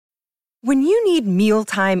When you need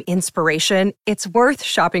mealtime inspiration, it's worth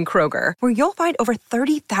shopping Kroger, where you'll find over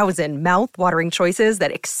 30,000 mouth-watering choices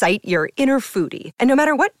that excite your inner foodie. And no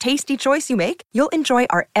matter what tasty choice you make, you'll enjoy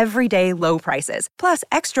our everyday low prices, plus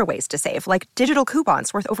extra ways to save, like digital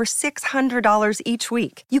coupons worth over $600 each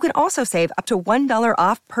week. You can also save up to $1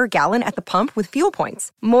 off per gallon at the pump with fuel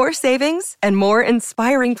points. More savings and more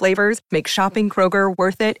inspiring flavors make shopping Kroger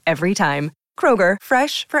worth it every time. Kroger,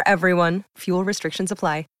 fresh for everyone. Fuel restrictions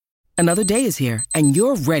apply. Another day is here, and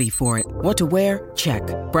you're ready for it. What to wear? Check.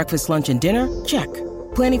 Breakfast, lunch, and dinner? Check.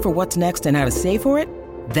 Planning for what's next and how to save for it?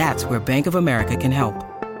 That's where Bank of America can help.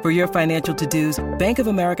 For your financial to-dos, Bank of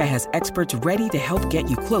America has experts ready to help get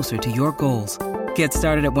you closer to your goals. Get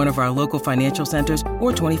started at one of our local financial centers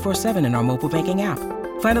or 24/7 in our mobile banking app.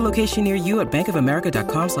 Find a location near you at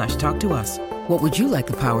bankofamerica.com/talktous. What would you like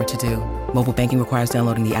the power to do? Mobile banking requires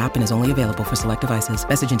downloading the app and is only available for select devices.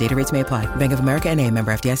 Message and data rates may apply. Bank of America N.A.,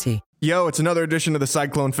 member FDIC. Yo, it's another edition of the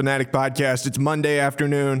Cyclone Fanatic Podcast. It's Monday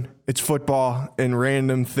afternoon. It's football and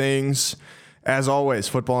random things. As always,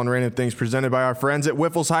 football and random things presented by our friends at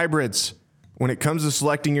Wyffels Hybrids. When it comes to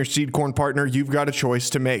selecting your seed corn partner, you've got a choice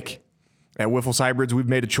to make. At Wyffels Hybrids, we've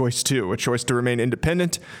made a choice too. A choice to remain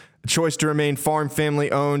independent, a choice to remain farm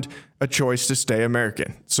family owned, a choice to stay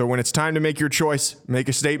American. So when it's time to make your choice, make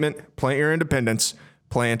a statement, plant your independence,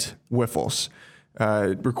 plant Wyffels.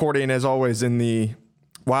 Recording as always in the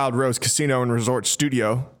Wild Rose Casino and Resort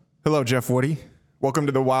Studio. Hello, Jeff Woody. Welcome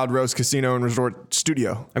to the Wild Rose Casino and Resort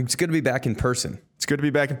Studio. It's good to be back in person. It's good to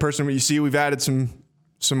be back in person. You see, we've added some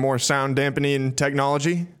more sound dampening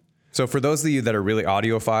technology. So for those of you that are really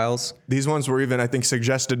audiophiles, these ones were even, I think,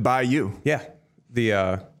 suggested by you. Yeah.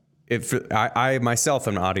 I myself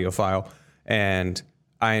am an audiophile, and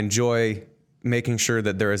I enjoy making sure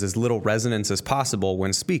that there is as little resonance as possible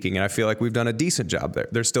when speaking. And I feel like we've done a decent job there.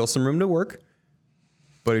 There's still some room to work,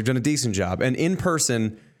 but we've done a decent job. And in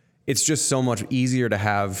person, it's just so much easier to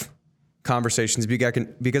have conversations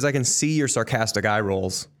because I can see your sarcastic eye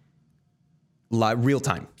rolls real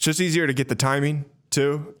time. It's just easier to get the timing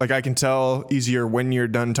too. Like I can tell easier when you're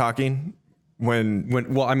done talking.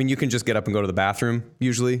 Well, I mean, you can just get up and go to the bathroom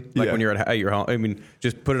usually, when you're at your home. I mean,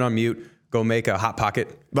 just put it on mute, go make a Hot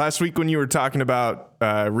Pocket. Last week when you were talking about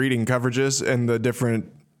reading coverages and the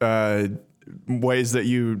different ways that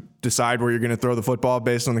you decide where you're going to throw the football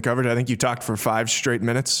based on the coverage, I think you talked for 5 straight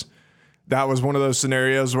minutes. That was one of those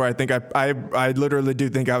scenarios where I think I literally do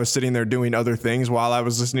think I was sitting there doing other things while I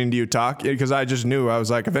was listening to you talk, because I just knew I was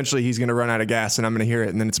like, eventually he's going to run out of gas and I'm going to hear it,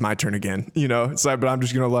 and then it's my turn again. You know, it's like, but I'm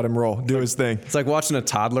just going to let him roll, do his thing. It's like watching a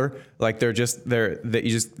toddler, like they just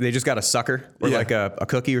got a sucker or like a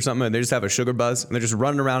cookie or something, and they just have a sugar buzz and they're just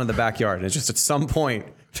running around in the backyard, and it's just at some point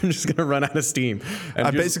they're just going to run out of steam. And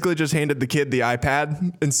I basically just handed the kid the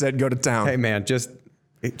iPad and said, go to town. Hey man,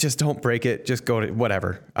 just don't break it. Just go to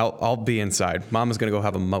whatever. I'll be inside. Mama's going to go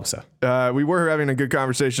have a mimosa. We were having a good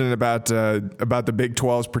conversation about the Big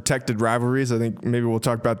 12's protected rivalries. I think maybe we'll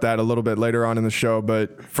talk about that a little bit later on in the show.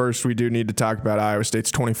 But first, we do need to talk about Iowa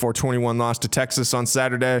State's 24-21 loss to Texas on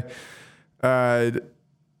Saturday. Man,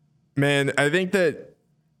 I think that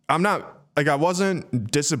I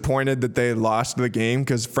wasn't disappointed that they lost the game,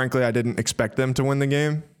 because frankly, I didn't expect them to win the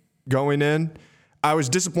game going in. I was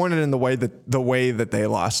disappointed in the way that they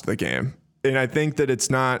lost the game. And I think that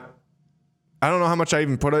it's not, I don't know how much I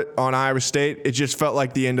even put it on Iowa State. It just felt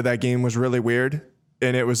like the end of that game was really weird.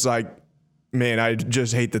 And it was like, man, I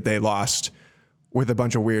just hate that they lost with a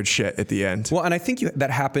bunch of weird shit at the end. Well, and I think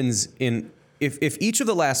that happens if each of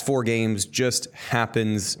the last 4 games just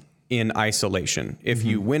happens in isolation. If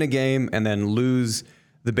you win a game and then lose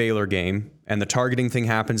the Baylor game, and the targeting thing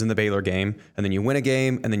happens in the Baylor game, and then you win a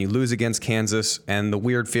game, and then you lose against Kansas, and the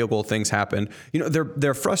weird field goal things happen. You know,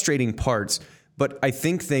 they're frustrating parts, but I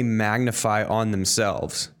think they magnify on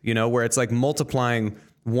themselves, you know, where it's like multiplying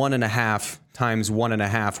 1.5 times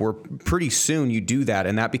 1.5, where pretty soon you do that,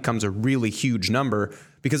 and that becomes a really huge number,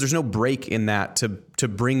 because there's no break in that to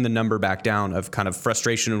bring the number back down of kind of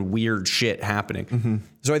frustration and weird shit happening. Mm-hmm.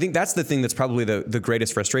 So I think that's the thing that's probably the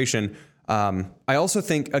greatest frustration. I also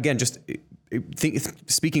think, again,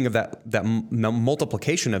 speaking of that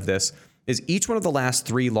multiplication of this, is each one of the last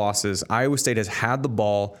 3 losses, Iowa State has had the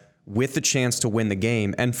ball with the chance to win the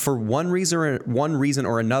game, and for one reason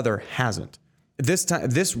or another hasn't. This time,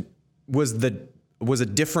 this was a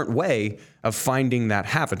different way of finding that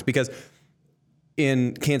happened, because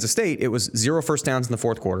in Kansas State, it was 0 first downs in the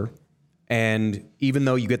fourth quarter. And even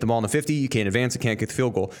though you get the ball in the 50, you can't advance, you can't get the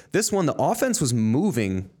field goal. This one, the offense was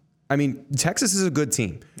moving. I mean, Texas is a good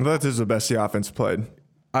team. That is the best the offense played.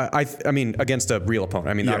 I mean, against a real opponent.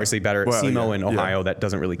 I mean, obviously better at SEMO in Ohio. That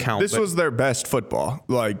doesn't really count. This was their best football.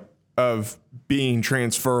 Like, of being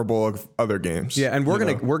transferable of other games. Yeah, and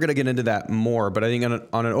we're gonna get into that more, but I think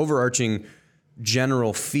on an overarching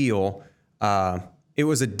general feel, it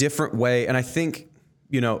was a different way. And I think,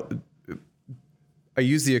 I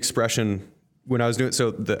use the expression when I was doing,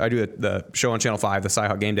 I do the show on Channel 5, the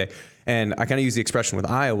Cyhawk Game Day, and I kind of use the expression with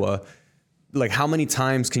Iowa, like how many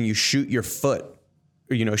times can you shoot your foot,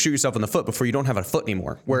 or, shoot yourself in the foot before you don't have a foot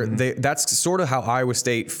anymore? Where that's sort of how Iowa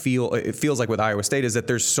State it feels like with Iowa State, is that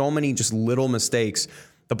there's so many just little mistakes.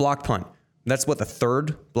 The blocked punt, that's what, the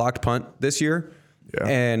third blocked punt this year. Yeah.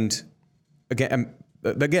 And again,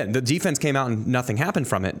 the defense came out and nothing happened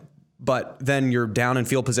from it, but then you're down in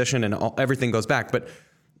field position and everything goes back. But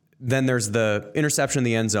then there's the interception in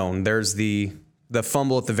the end zone. There's the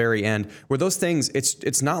fumble at the very end, where those things,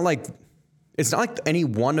 it's not like any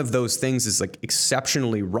one of those things is like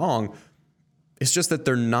exceptionally wrong. It's just that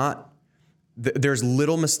they're not, there's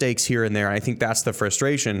little mistakes here and there. I think that's the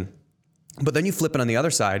frustration. But then you flip it on the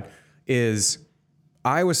other side, is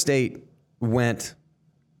Iowa State went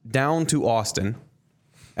down to Austin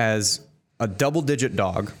as a double-digit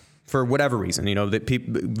dog for whatever reason.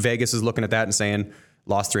 Vegas is looking at that and saying,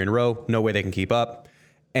 lost 3 in a row, no way they can keep up.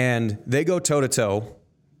 And they go toe-to-toe,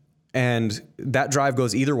 and that drive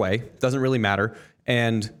goes either way, doesn't really matter.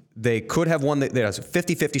 And they could have won, they had a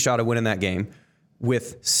 50-50 shot of winning that game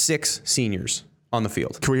with 6 seniors on the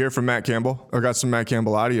field. Can we hear from Matt Campbell? I got some Matt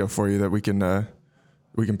Campbell audio for you that we can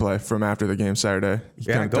play from after the game Saturday.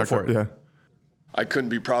 Yeah, go for it. Yeah. I couldn't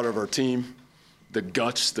be prouder of our team, the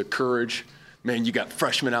guts, the courage. Man, you got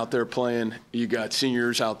freshmen out there playing, you got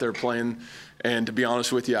seniors out there playing, and to be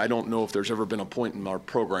honest with you, I don't know if there's ever been a point in our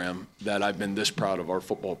program that I've been this proud of our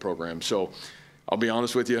football program. So I'll be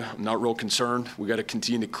honest with you, I'm not real concerned. We got to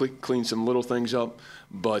continue to clean some little things up,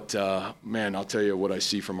 but man, I'll tell you what I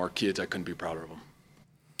see from our kids, I couldn't be prouder of them.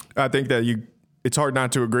 I think that it's hard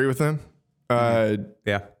not to agree with him. Yeah.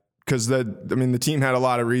 Because the team had a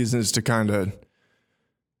lot of reasons to kind of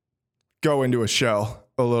go into a shell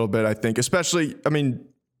a little bit, I think. Especially,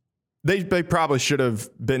 they probably should have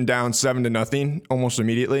been down 7-0 almost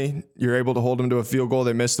immediately. You're able to hold them to a field goal.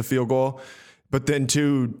 They missed the field goal. But then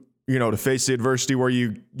to face the adversity where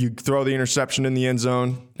you throw the interception in the end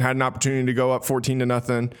zone, had an opportunity to go up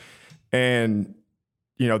 14-0, and,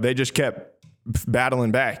 they just kept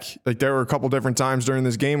battling back. Like, there were a couple different times during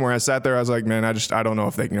this game where I sat there, I was like, man, I don't know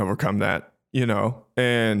if they can overcome that,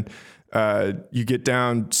 and you get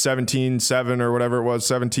down 17-7 or whatever it was,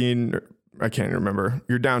 17, I can't even remember.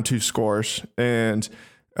 You're down 2 scores, and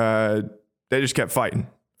they just kept fighting.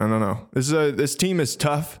 I don't know. This team is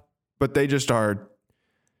tough, but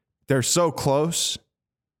they're so close.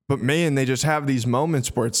 But man, they just have these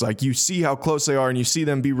moments where it's like you see how close they are, and you see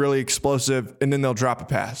them be really explosive, and then they'll drop a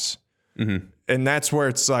pass. Mm-hmm. And that's where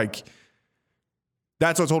it's like,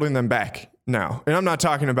 that's what's holding them back now. And I'm not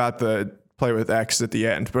talking about the play with X at the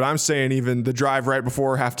end, but I'm saying even the drive right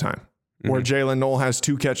before halftime, where Jalen Knoll has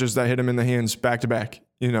 2 catches that hit him in the hands back to back,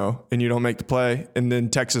 and you don't make the play. And then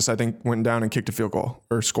Texas, I think, went down and kicked a field goal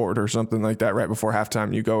or scored or something like that right before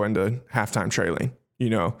halftime. You go into halftime trailing,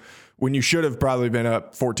 when you should have probably been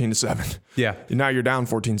up 14-7. Yeah. And now you're down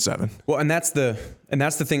 14-7. Well, and that's the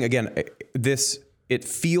thing again, it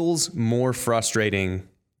feels more frustrating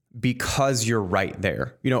because you're right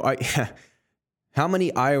there. How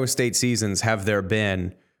many Iowa State seasons have there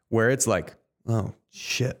been where it's like, oh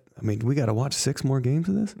shit, we got to watch 6 more games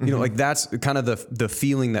of this? Mm-hmm. That's kind of the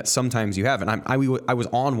feeling that sometimes you have. And I was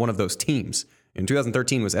on one of those teams. In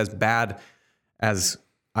 2013 was as bad as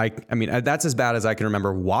that's as bad as I can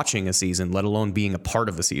remember watching a season, let alone being a part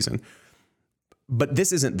of a season. But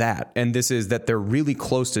this isn't that. And this is that they're really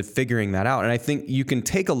close to figuring that out. And I think you can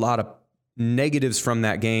take a lot of negatives from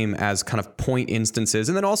that game as kind of point instances,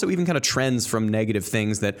 and then also even kind of trends from negative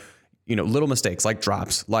things that, little mistakes like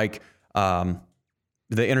drops, like the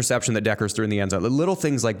interception that Deckers threw in the end zone, little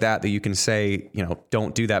things like that you can say,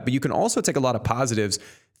 don't do that. But you can also take a lot of positives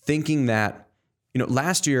thinking that,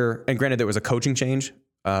 last year, and granted there was a coaching change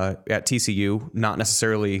at TCU, not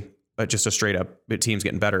necessarily just a straight up team's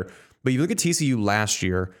getting better. But you look at TCU last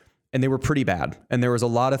year, and they were pretty bad. And there was a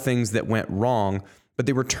lot of things that went wrong, but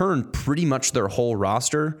they returned pretty much their whole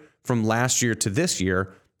roster from last year to this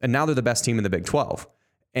year, and now they're the best team in the Big 12.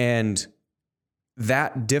 And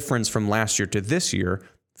that difference from last year to this year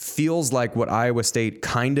feels like what Iowa State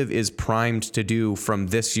kind of is primed to do from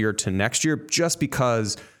this year to next year, just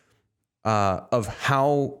because of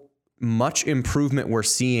how much improvement we're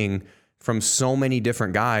seeing from so many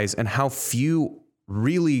different guys, and how few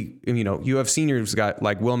really, you have seniors got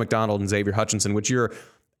like Will McDonald and Xavier Hutchinson, which you're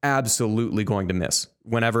absolutely going to miss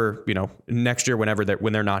whenever, next year,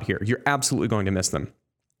 when they're not here, you're absolutely going to miss them.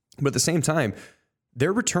 But at the same time,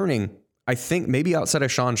 they're returning, I think maybe outside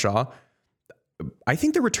of Sean Shaw, I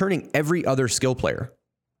think they're returning every other skill player,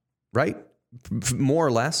 right? More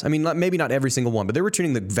or less. I mean, maybe not every single one, but they're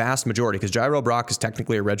returning the vast majority because Jairo Brock is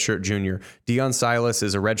technically a redshirt junior. Deion Silas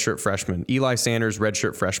is a redshirt freshman. Eli Sanders,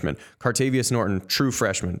 redshirt freshman. Cartavius Norton, true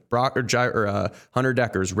freshman. Hunter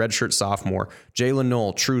Deckers, redshirt sophomore. Jalen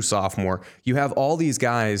Knoll, true sophomore. You have all these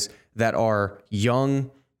guys that are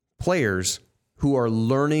young players who are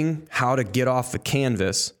learning how to get off the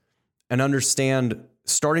canvas and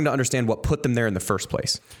starting to understand what put them there in the first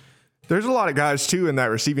place. There's a lot of guys, too, in that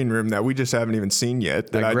receiving room that we just haven't even seen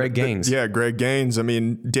yet. Like Greg Gaines. Greg Gaines. I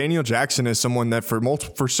mean, Daniel Jackson is someone that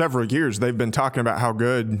for several years they've been talking about how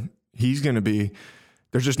good he's going to be.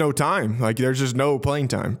 There's just no time. Like, there's just no playing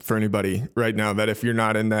time for anybody right now that if you're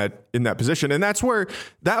not in that position. And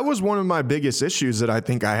that was one of my biggest issues that I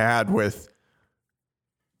think I had with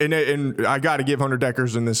and I got to give Hunter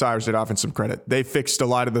Deckers and this Iowa State offense some credit. They fixed a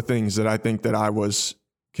lot of the things that I think that I was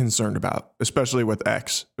concerned about, especially with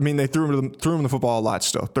X. I mean, they threw him the football a lot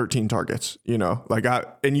still, 13 targets,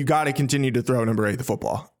 and you got to continue to throw number 8 the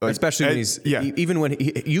football. Like, especially when even when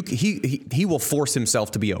he will force himself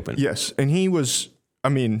to be open. Yes. And he was,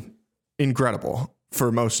 incredible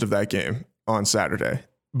for most of that game on Saturday.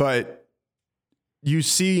 But you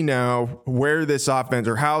see now where this offense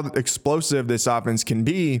or how explosive this offense can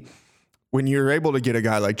be when you're able to get a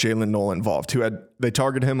guy like Jalen Knoll involved, they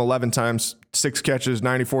targeted him 11 times, 6 catches,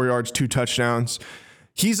 94 yards, 2 touchdowns.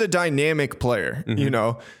 He's a dynamic player.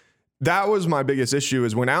 Mm-hmm. That was my biggest issue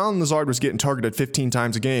is when Allen Lazard was getting targeted 15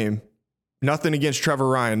 times a game, nothing against Trevor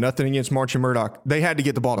Ryan, nothing against Marcin Murdoch. They had to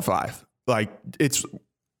get the ball to 5. Like,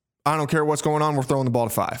 I don't care what's going on. We're throwing the ball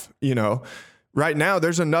to 5, Right now,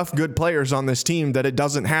 there's enough good players on this team that it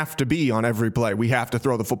doesn't have to be on every play. We have to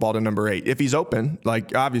throw the football to number 8. If he's open,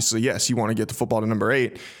 like, obviously, yes, you want to get the football to number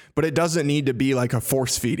 8, but it doesn't need to be like a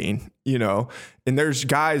force feeding, And there's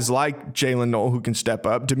guys like Jalen Knoll who can step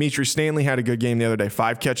up. Dimitri Stanley had a good game the other day,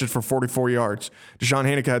 5 catches for 44 yards. Deshaun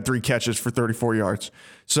Hanika had 3 catches for 34 yards.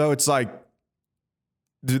 So it's like,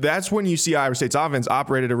 that's when you see Iowa State's offense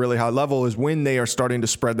operate at a really high level is when they are starting to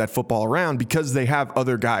spread that football around because they have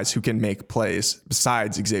other guys who can make plays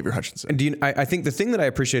besides Xavier Hutchinson. And I think the thing that I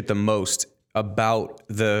appreciate the most about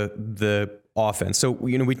the offense, so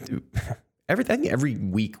every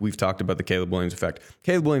week we've talked about the Caleb Williams effect.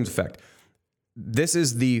 Caleb Williams effect. This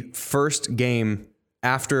is the first game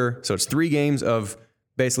after, so it's 3 games of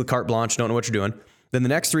basically carte blanche, don't know what you're doing. Then the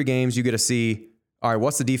next 3 games you get to see, all right,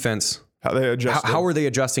 what's the defense? How they adjust? How are they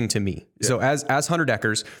adjusting to me? Yeah. So as Hunter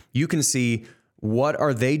Deckers, you can see what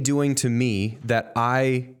are they doing to me that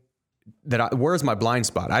where's my blind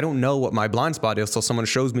spot? I don't know what my blind spot is till someone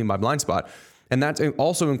shows me my blind spot. And that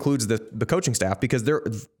also includes the coaching staff because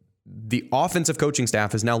the offensive coaching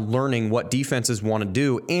staff is now learning what defenses want to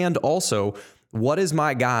do and also what is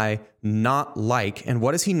my guy not like and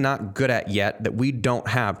what is he not good at yet that we don't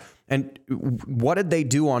have. And what did they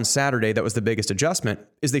do on Saturday that was the biggest adjustment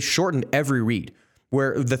is they shortened every read.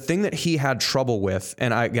 Where the thing that he had trouble with,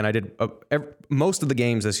 and I did most of the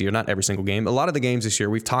games this year, not every single game, a lot of the games this year,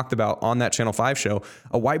 we've talked about on that Channel 5 show,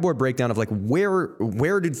 a whiteboard breakdown of like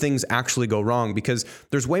where did things actually go wrong? Because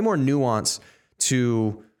there's way more nuance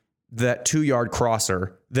to that 2-yard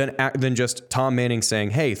crosser than just Tom Manning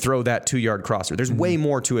saying, hey, throw that 2-yard crosser. There's way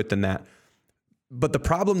more to it than that. But the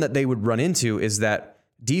problem that they would run into is that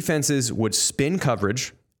defenses would spin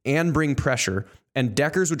coverage and bring pressure, and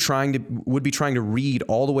Deckers would be trying to read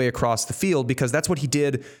all the way across the field because that's what he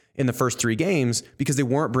did in the first 3 games because they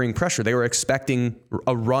weren't bringing pressure. They were expecting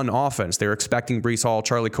a run offense. They were expecting Breece Hall,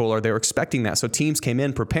 Charlie Kolar. They were expecting that. So teams came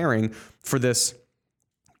in preparing for this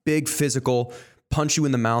big physical punch you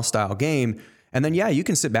in the mouth style game. And then, you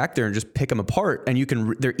can sit back there and just pick them apart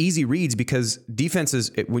and they're easy reads because defenses,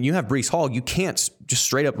 when you have Breece Hall, you can't just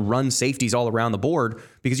straight up run safeties all around the board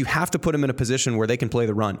because you have to put them in a position where they can play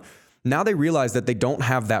the run. Now they realize that they don't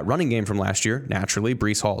have that running game from last year. Naturally,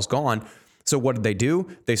 Breece Hall is gone. So what did they do?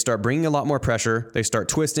 They start bringing a lot more pressure. They start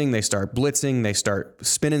twisting. They start blitzing. They start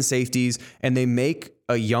spinning safeties, and they make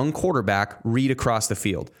a young quarterback read across the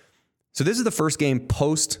field. So this is the first game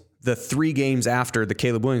post the 3 games after the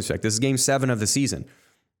Caleb Williams effect. This is game 7 of the season.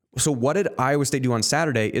 So what did Iowa State do on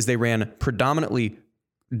Saturday is they ran predominantly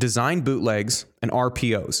design bootlegs and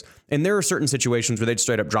RPOs. And there are certain situations where they'd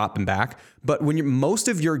straight up drop them back. But when most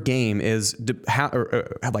of your game is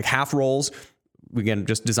like half rolls, again,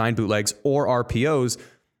 just design bootlegs or RPOs,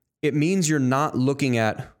 it means you're not looking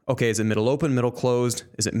at, okay, is it middle open, middle closed?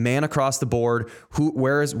 Is it man across the board?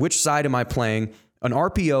 Which side am I playing? An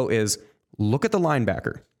RPO is look at the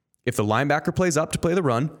linebacker. If the linebacker plays up to play the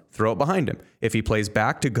run, throw it behind him. If he plays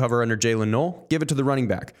back to cover under Jalen Noel, give it to the running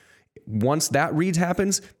back. Once that read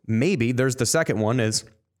happens, maybe there's the second one is,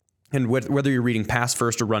 and whether you're reading pass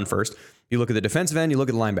first or run first, you look at the defensive end, you look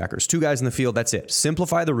at the linebackers. 2 guys in the field, that's it.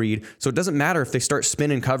 Simplify the read. So it doesn't matter if they start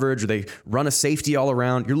spinning coverage or they run a safety all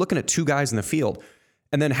around. You're looking at 2 guys in the field.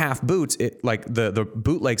 And then half boots, it like the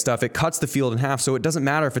bootleg stuff, it cuts the field in half. So it doesn't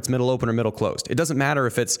matter if it's middle open or middle closed. It doesn't matter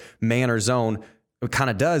if it's man or zone. It kind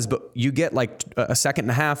of does, but you get like a second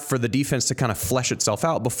and a half for the defense to kind of flesh itself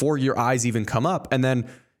out before your eyes even come up. And then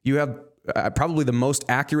you have probably the most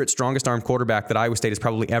accurate, strongest arm quarterback that Iowa State has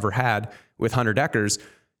probably ever had with Hunter Dekkers.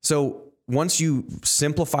 So once you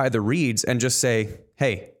simplify the reads and just say,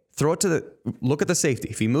 hey, throw it look at the safety.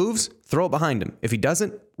 If he moves, throw it behind him. If he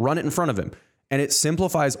doesn't, run it in front of him. And it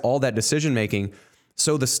simplifies all that decision making.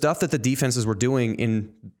 So the stuff that the defenses were doing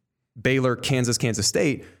in Baylor, Kansas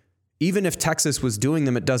State, even if Texas was doing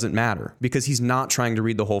them, it doesn't matter because he's not trying to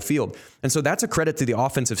read the whole field. And so that's a credit to the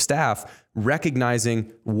offensive staff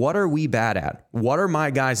recognizing what are we bad at? What are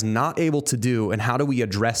my guys not able to do? And how do we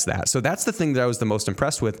address that? So that's the thing that I was the most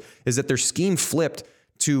impressed with is that their scheme flipped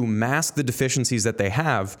to mask the deficiencies that they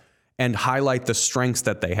have and highlight the strengths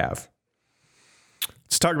that they have.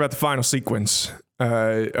 Let's talk about the final sequence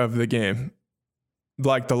of the game.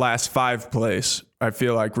 Like the last 5 plays, I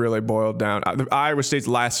feel like really boiled down. Iowa State's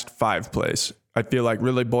last 5 plays, I feel like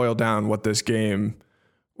really boiled down what this game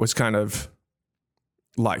was kind of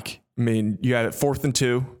like. I mean, you had it 4th and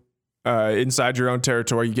 2 inside your own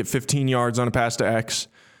territory. You get 15 yards on a pass to X.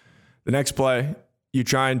 The next play, you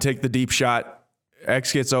try and take the deep shot.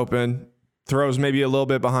 X gets open, throws maybe a little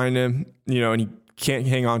bit behind him, and he can't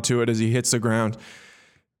hang on to it as he hits the ground.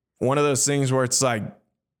 One of those things where it's like,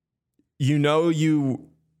 you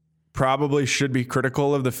probably should be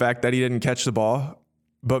critical of the fact that he didn't catch the ball.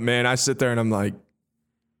 But, man, I sit there and I'm like,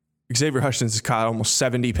 Xavier Hutchinson has caught almost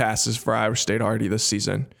 70 passes for Iowa State already this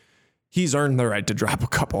season. He's earned the right to drop a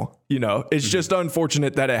couple. It's just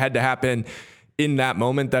unfortunate that it had to happen in that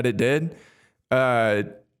moment that it did.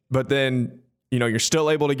 But then, you're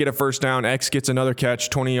still able to get a first down. X gets another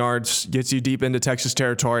catch, 20 yards, gets you deep into Texas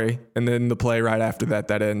territory. And then the play right after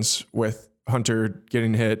that ends with Hunter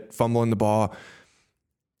getting hit, fumbling the ball.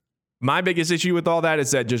 My biggest issue with all that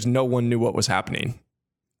is that just no one knew what was happening.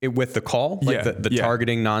 With the call, like the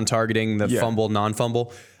targeting, non-targeting, the fumble,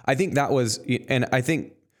 non-fumble. I think that was, and I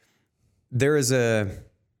think there is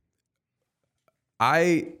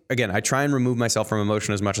I try and remove myself from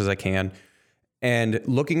emotion as much as I can. And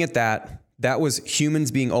looking at that was humans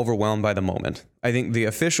being overwhelmed by the moment. I think the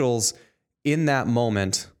officials in that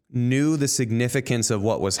moment knew the significance of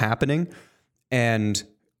what was happening and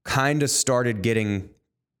kind of started getting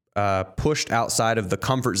pushed outside of the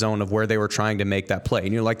comfort zone of where they were trying to make that play.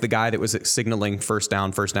 And like the guy that was signaling first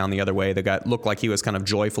down the other way, the guy looked like he was kind of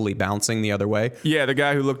joyfully bouncing the other way. Yeah, the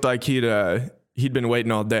guy who looked like he'd been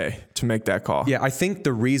waiting all day to make that call. Yeah, I think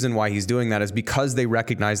the reason why he's doing that is because they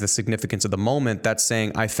recognize the significance of the moment. That's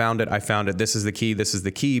saying, I found it. This is the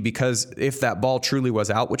key. Because if that ball truly was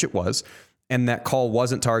out, which it was, and that call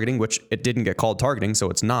wasn't targeting, which it didn't get called targeting, so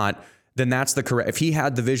it's not, then that's the correct. If he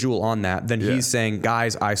had the visual on that, then he's saying,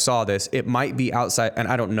 guys, I saw this. It might be outside, and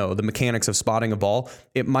I don't know the mechanics of spotting a ball.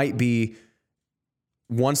 It might be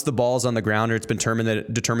once the ball's on the ground or it's been determined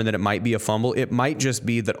that it might be a fumble. It might just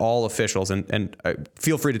be that all officials, and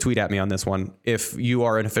feel free to tweet at me on this one if you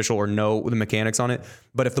are an official or know the mechanics on it.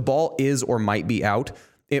 But if the ball is or might be out,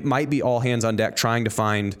 it might be all hands on deck trying to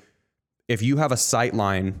find, if you have a sight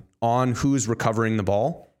line on who's recovering the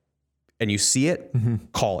ball and you see it,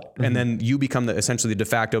 call it. And then you become essentially the de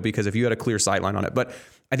facto, because if you had a clear sight line on it. But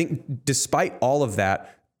I think despite all of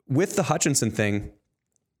that, with the Hutchinson thing,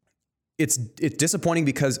 it's disappointing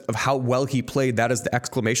because of how well he played. That is the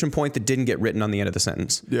exclamation point that didn't get written on the end of the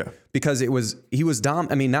sentence. Yeah. Because he was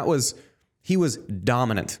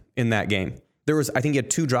dominant in that game. I think he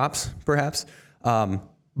had 2 drops perhaps,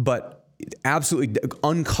 but absolutely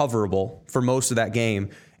uncoverable for most of that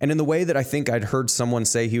game. And in the way that I think I'd heard someone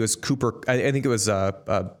say he was Cooper, I think it was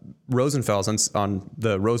Rosenfels on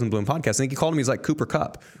the Rosenblum podcast. I think he called him, he's like Cooper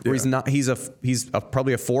Kupp, where he's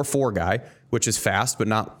probably a 4.4 guy, which is fast, but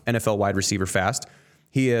not NFL wide receiver fast.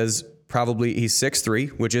 He's 6'3",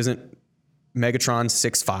 which isn't Megatron's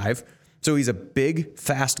 6'5". So he's a big,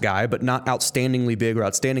 fast guy, but not outstandingly big or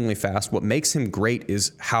outstandingly fast. What makes him great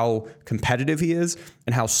is how competitive he is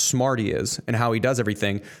and how smart he is and how he does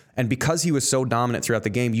everything. And because he was so dominant throughout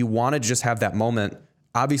the game, you want to just have that moment.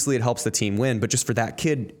 Obviously, it helps the team win, but just for that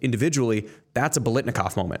kid individually, that's a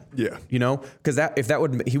Biletnikoff moment. Yeah. Because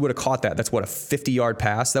he would have caught that. That's what, a 50-yard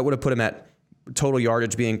pass? That would have put him at total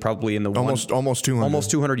yardage being probably in the almost 200.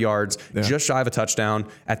 Almost 200 yards, just shy of a touchdown.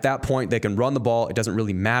 At that point, they can run the ball. It doesn't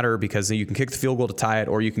really matter because you can kick the field goal to tie it,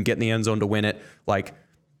 or you can get in the end zone to win it. Like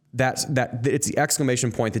it's the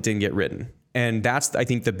exclamation point that didn't get written. And that's, I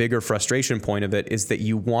think, the bigger frustration point of it is that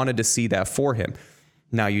you wanted to see that for him.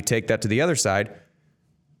 Now you take that to the other side.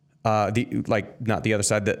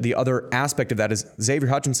 The other aspect of that is Xavier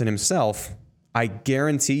Hutchinson himself, I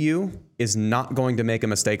guarantee you, is not going to make a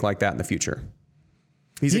mistake like that in the future.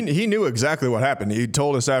 He knew exactly what happened. He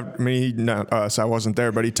told us not us, I wasn't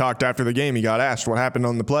there, but he talked after the game. He got asked what happened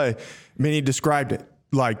on the play. I mean, he described it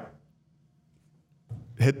like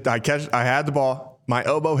I had the ball, my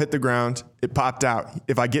elbow hit the ground, it popped out.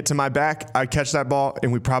 If I get to my back, I catch that ball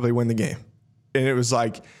and we probably win the game. And it was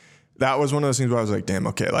like, that was one of those things where I was like, damn,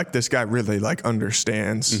 okay, like this guy really like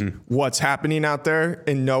understands what's happening out there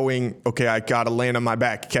and knowing, okay, I got to land on my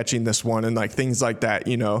back catching this one and like things like that,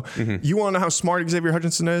 you know. You want to know how smart Xavier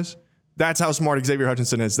Hutchinson is? That's how smart Xavier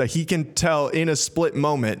Hutchinson is, that he can tell in a split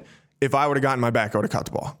moment, if I would have gotten my back, I would have caught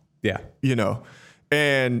the ball. Yeah. You know,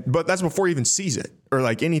 but that's before he even sees it or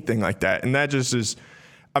like anything like that. And that just is,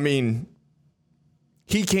 I mean,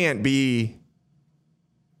 he can't be.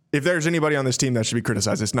 If there's anybody on this team that should be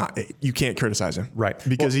criticized, it's not. You can't criticize him, right?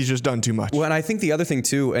 Because he's just done too much. Well, and I think the other thing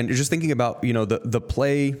too, and just thinking about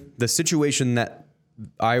the situation that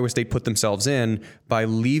Iowa State put themselves in by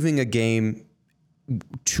leaving a game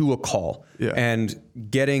to a call and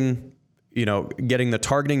getting the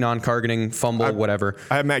targeting, non-targeting, fumble, whatever.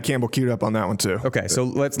 I have Matt Campbell queued up on that one too. Okay, so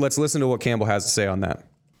let's listen to what Campbell has to say on that.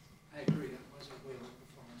 I agree. That wasn't a good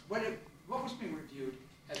performance. What was being reviewed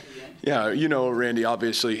at the end? Yeah, Randy,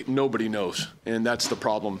 obviously nobody knows, and that's the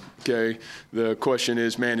problem, okay? The question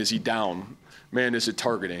is, man, is he down? Man, is it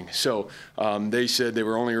targeting? So they said they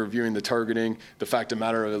were only reviewing the targeting. The fact of the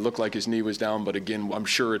matter, it looked like his knee was down, but again, I'm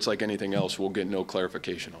sure it's like anything else. We'll get no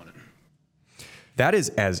clarification on it. That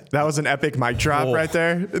was an epic mic drop right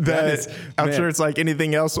there. I'm sure it's like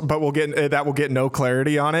anything else, but we'll get no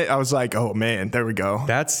clarity on it. I was like, oh man, there we go.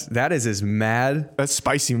 That is as mad. That's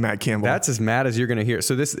spicy, Matt Campbell. That's as mad as you're gonna hear.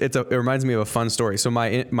 So it reminds me of a fun story. So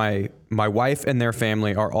my wife and their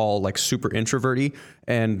family are all like super introverty,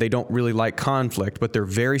 and they don't really like conflict, but they're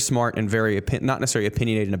very smart and very not necessarily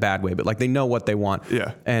opinionated in a bad way, but like they know what they want.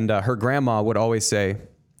 Yeah. And her grandma would always say,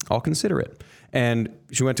 "I'll consider it." And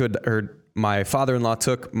she went to my father-in-law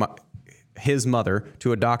took his mother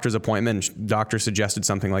to a doctor's appointment, and doctor suggested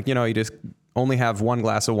something like, you just only have one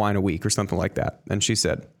glass of wine a week or something like that. And she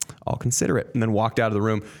said, "I'll consider it," and then walked out of the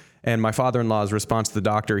room. And my father-in-law's response to the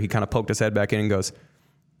doctor, he kind of poked his head back in and goes,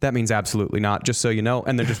 "That means absolutely not, just so you know,"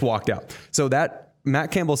 and then just walked out. So that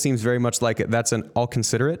Matt Campbell seems very much like it. That's an "I'll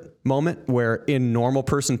consider it" moment, where in normal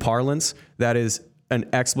person parlance, that is an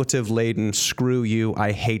expletive-laden "screw you,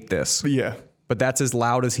 I hate this." Yeah. But that's as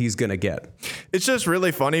loud as he's going to get. It's just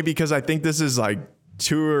really funny because I think this is like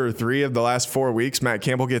 2 or 3 of the last 4 weeks, Matt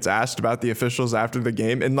Campbell gets asked about the officials after the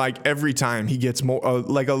game. And like every time he gets more,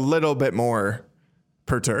 like a little bit more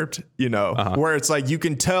perturbed, where it's like, you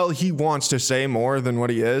can tell he wants to say more than what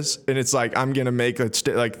he is. And it's like, I'm going to make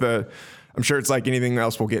I'm sure it's like anything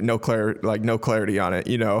else, we'll get no clarity on it,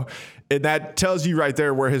 and that tells you right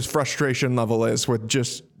there where his frustration level is with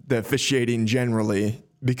just the officiating generally,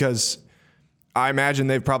 because I imagine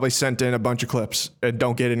they've probably sent in a bunch of clips and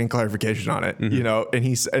don't get any clarification on it,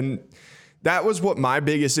 and that was what my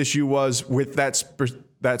biggest issue was with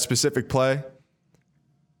that specific play.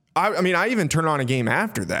 I mean, I even turn on a game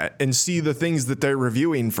after that and see the things that they're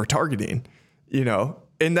reviewing for targeting,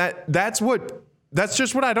 and that's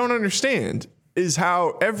just what I don't understand, is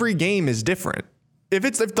how every game is different. If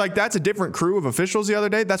that's a different crew of officials the other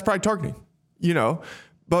day, that's probably targeting,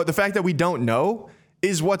 but the fact that we don't know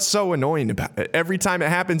is what's so annoying about it. Every time it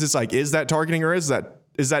happens, it's like, is that targeting or is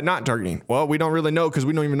that not targeting? Well, we don't really know because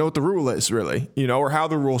we don't even know what the rule is really, or how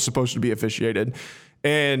the rule is supposed to be officiated.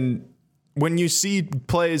 And when you see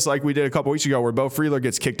plays like we did a couple weeks ago where Beau Freyler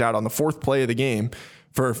gets kicked out on the 4th play of the game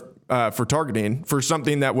for targeting for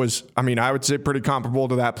something that was, I would say pretty comparable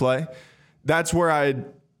to that play. That's why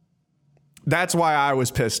I was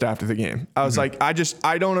pissed after the game. I was like, I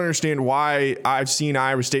don't understand why I've seen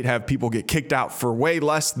Iowa State have people get kicked out for way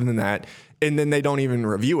less than that, and then they don't even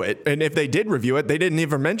review it. And if they did review it, they didn't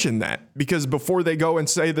even mention that, because before they go and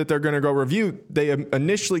say that they're going to go review, they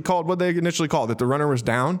initially called that the runner was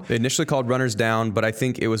down. They initially called runners down, but I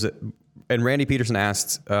think it was, and Randy Peterson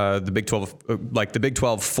asked the Big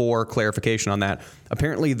 12 for clarification on that.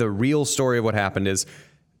 Apparently, the real story of what happened is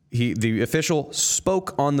the official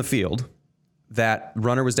spoke on the field that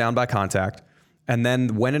runner was down by contact, and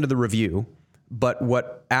then went into the review. But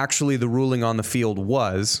what actually the ruling on the field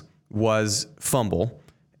was was fumble,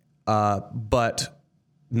 but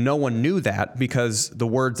no one knew that because the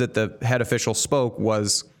words that the head official spoke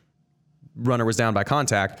was runner was down by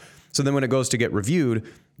contact. So then when it goes to get reviewed,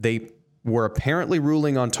 they were apparently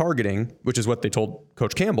ruling on targeting, which is what they told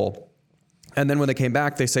Coach Campbell. And then when they came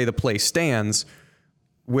back, they say the play stands,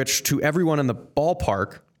 which to everyone in the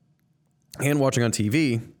ballpark and watching on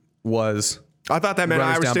TV was... I thought that meant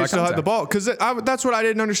Iowa State still had the ball, because that's what I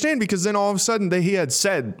didn't understand, because then all of a sudden he had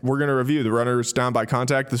said, we're going to review. The runner is down by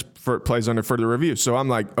contact. This plays under further review. So I'm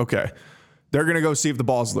like, okay, they're going to go see if the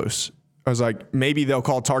ball's loose. I was like, maybe they'll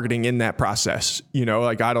call targeting in that process. You know,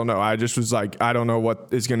 like, I don't know. I just was like, I don't know what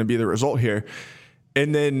is going to be the result here.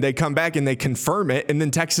 And then they come back and they confirm it, and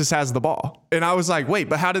then Texas has the ball. And I was like, wait,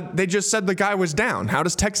 but how did they just said the guy was down? How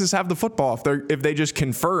does Texas have the football if they just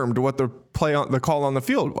confirmed what the call on the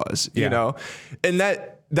field was? You know, and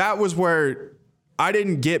that was where I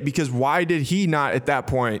didn't get, because why did he not at that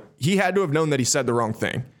point? He had to have known that he said the wrong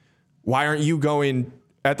thing. Why aren't you going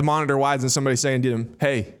at the monitor wides and somebody saying to him,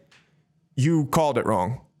 hey, you called it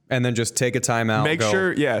wrong? And then just take a timeout. Make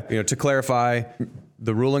sure, to clarify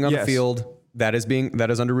the ruling on the field. That is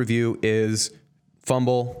under review is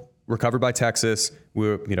fumble recovered by Texas.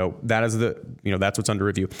 That's what's under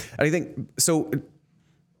review. And I think so.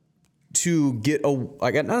 To get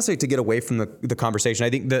not say to get away from the conversation, I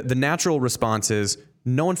think the natural response is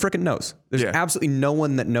no one freaking knows. There's absolutely no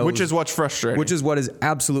one that knows, which is what's frustrating. Which is what is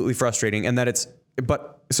absolutely frustrating, and that it's.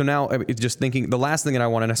 But so now, just thinking, the last thing that I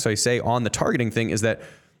want to necessarily say on the targeting thing is that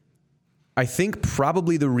I think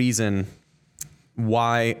probably the reason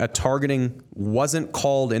why a targeting wasn't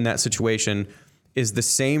called in that situation is the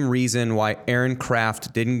same reason why Aaron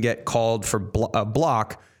Kraft didn't get called for a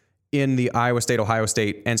block in the Iowa State-Ohio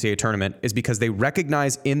State NCAA tournament, is because they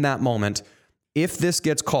recognize in that moment, if this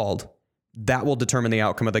gets called, that will determine the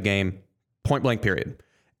outcome of the game, point blank period.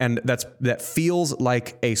 And that feels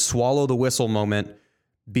like a swallow the whistle moment,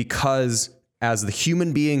 because as the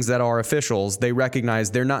human beings that are officials, they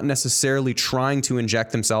recognize they're not necessarily trying to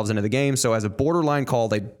inject themselves into the game. So as a borderline call,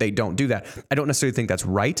 they don't do that. I don't necessarily think that's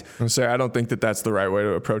right. I don't think that that's the right way to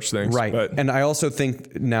approach things. Right. But. And I also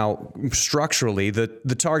think now structurally, the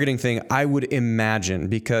targeting thing, I would imagine,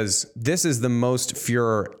 because this is the most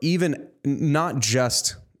furor, even not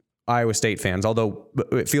just Iowa State fans, although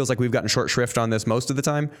it feels like we've gotten short shrift on this most of the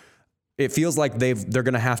time. It feels like they're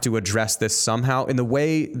going to have to address this somehow in the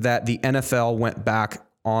way that the NFL went back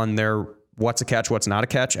on their what's a catch, what's not a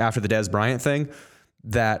catch after the Dez Bryant thing.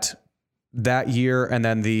 That year, and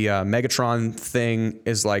then the Megatron thing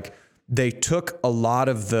is like they took a lot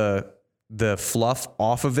of the fluff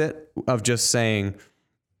off of it, of just saying,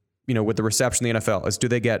 with the reception in the NFL is, do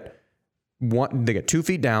they get 2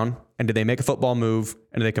 feet down, and do they make a football move,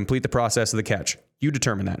 and do they complete the process of the catch? You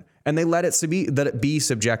determine that. And they let it be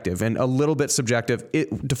subjective and a little bit subjective.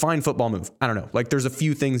 Define football move. I don't know. Like, there's a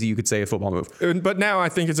few things that you could say a football move. But now I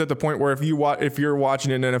think it's at the point where if you're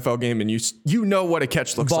watching an NFL game and you know what a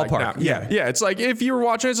catch looks ballpark, like now. Yeah. It's like if you were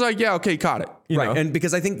watching, it's like, yeah, okay, caught it. You know? And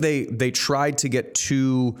because I think they tried to get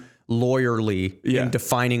too lawyerly in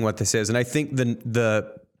defining what this is. And I think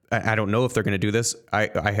I don't know if they're going to do this.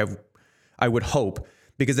 I would hope,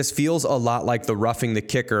 because this feels a lot like the roughing the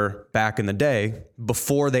kicker back in the day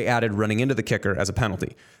before they added running into the kicker as a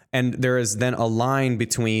penalty. And there is then a line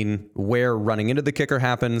between where running into the kicker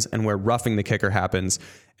happens and where roughing the kicker happens.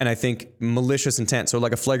 And I think malicious intent, so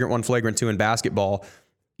like a flagrant 1, flagrant 2 in basketball,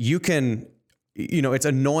 you can, it's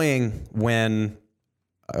annoying when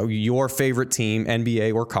your favorite team,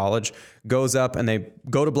 NBA or college, goes up and they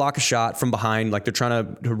go to block a shot from behind, like they're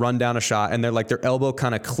trying to run down a shot, and they're like, their elbow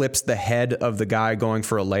kind of clips the head of the guy going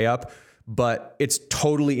for a layup, but it's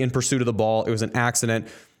totally in pursuit of the ball. It was an accident.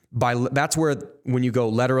 That's where, when you go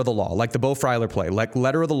letter of the law, like the Bo Freiler play, like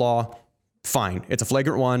letter of the law, fine. It's a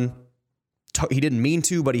flagrant 1. He didn't mean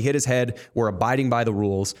to, but he hit his head. We're abiding by the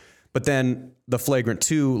rules. But then the flagrant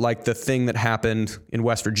 2, like the thing that happened in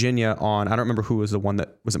West Virginia I don't remember who was the one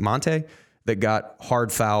was it Monte that got hard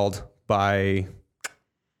fouled by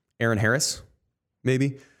Aaron Harris,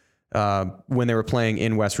 maybe, when they were playing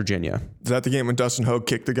in West Virginia. Is that the game when Dustin Hogue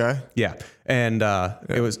kicked the guy? Yeah. And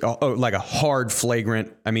it was like a hard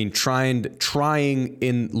flagrant. I mean, trying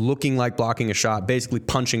in looking like blocking a shot, basically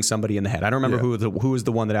punching somebody in the head. I don't remember who was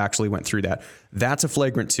the one that actually went through that. That's a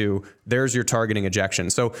flagrant 2. There's your targeting ejection.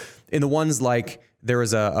 So in the ones like there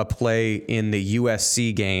was a play in the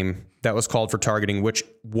USC game that was called for targeting, which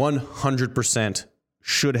 100%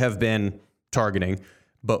 should have been targeting,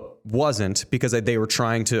 but wasn't, because they were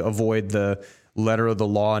trying to avoid the letter of the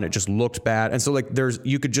law and it just looked bad. And so like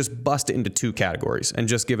you could just bust it into two categories and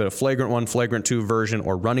just give it a flagrant 1, flagrant 2 version,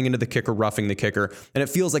 or running into the kicker, roughing the kicker. And it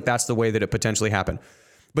feels like that's the way that it potentially happened.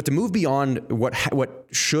 But to move beyond what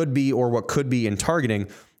should be or what could be in targeting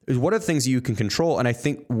is what are the things that you can control. And I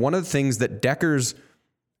think one of the things that Dekkers,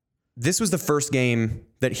 this was the first game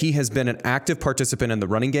that he has been an active participant in the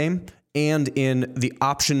running game and in the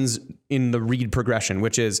options in the read progression,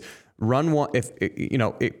 which is run one.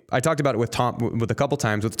 I talked about it with a couple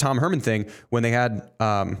times with the Tom Herman thing when they had,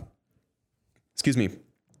 when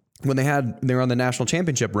they were on the national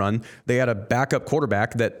championship run, they had a backup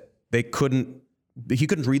quarterback that he couldn't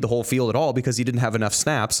read the whole field at all because he didn't have enough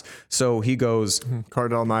snaps. So he goes,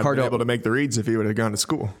 Cardell might have been able to make the reads if he would have gone to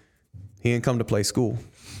school. He didn't come to play school.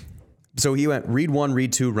 So he went read 1,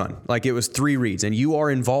 read 2, run. Like it was 3 reads, and you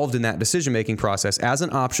are involved in that decision-making process as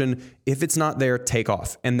an option. If it's not there, take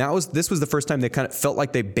off. And this was the first time they kind of felt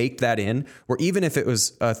like they baked that in, where even if it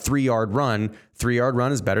was a 3-yard run, 3-yard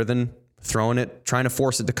run is better than throwing it, trying to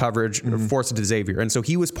force it to coverage or force it to Xavier. And so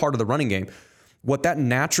he was part of the running game. What that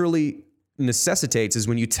naturally necessitates is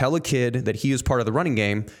when you tell a kid that he is part of the running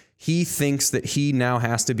game, he thinks that he now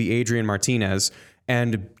has to be Adrian Martinez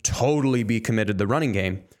and totally be committed to the running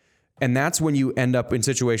game. And that's when you end up in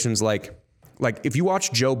situations like if you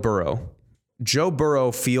watch Joe Burrow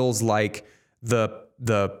feels like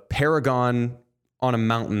the paragon on a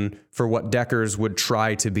mountain for what Dekkers would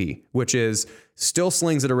try to be, which is still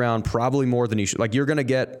slings it around probably more than he should. Like you're going to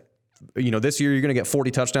get, this year you're going to get 40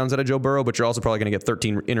 touchdowns out of Joe Burrow, but you're also probably going to get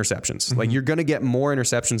 13 interceptions. Mm-hmm. Like you're going to get more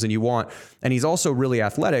interceptions than you want. And he's also really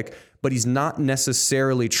athletic, but he's not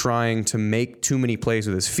necessarily trying to make too many plays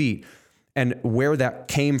with his feet. And where that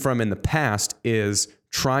came from in the past is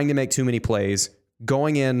trying to make too many plays,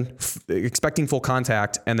 going in, expecting full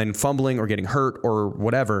contact, and then fumbling or getting hurt or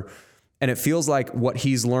whatever. And it feels like what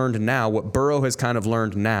he's learned now, what Burrow has kind of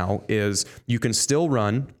learned now, is you can still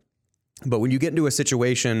run, but when you get into a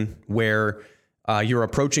situation where you're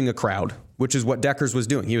approaching a crowd, which is what Dekkers was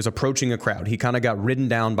doing. He was approaching a crowd. He kind of got ridden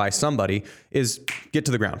down by somebody, is get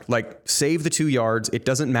to the ground. Like, save the 2 yards. It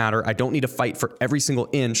doesn't matter. I don't need to fight for every single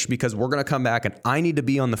inch because we're going to come back and I need to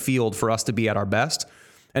be on the field for us to be at our best.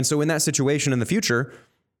 And so in that situation in the future,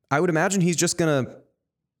 I would imagine he's just going to,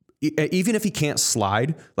 even if he can't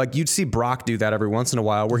slide, like you'd see Brock do that every once in a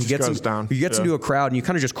while where he gets into a crowd and you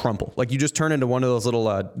kind of just crumple. Like you just turn into one of those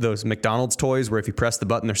little, those McDonald's toys where if you press the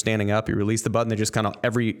button, they're standing up, you release the button, they just kind of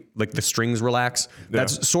the strings relax. Yeah.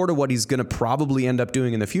 That's sort of what he's going to probably end up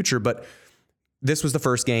doing in the future. But this was the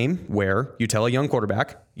first game where you tell a young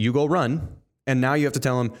quarterback, you go run. And now you have to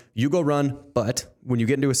tell him, you go run, but when you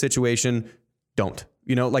get into a situation, don't.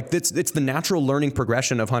 It's the natural learning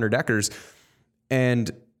progression of Hunter Dekkers.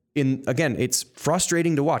 And again, it's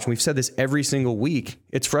frustrating to watch. And we've said this every single week.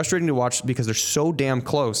 It's frustrating to watch because they're so damn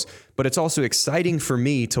close, but it's also exciting for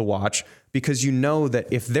me to watch because you know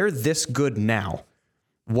that if they're this good now,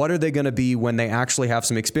 what are they going to be when they actually have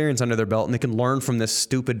some experience under their belt and they can learn from this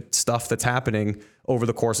stupid stuff that's happening over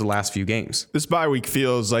the course of the last few games? This bye week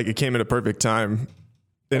feels like it came at a perfect time.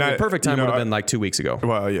 And perfect time would have been like 2 weeks ago.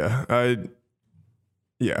 Well, yeah.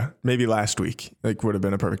 Yeah, maybe last week would have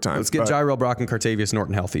been a perfect time. Let's get Jyrell Brock and Cartavius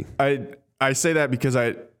Norton healthy. I say that because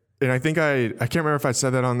I think I can't remember if I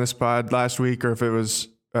said that on this pod last week or if it was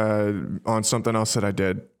on something else that I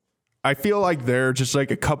did. I feel like they're just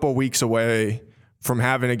like a couple weeks away from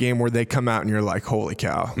having a game where they come out and you're like, holy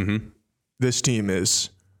cow, this team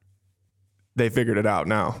they figured it out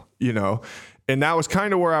now, And that was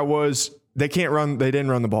kind of where I was. They didn't run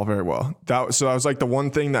the ball very well. So I was like the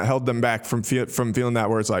one thing that held them back from feeling that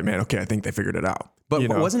where it's like, man, okay, I think they figured it out. But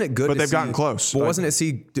wasn't it good? But they've gotten close. But wasn't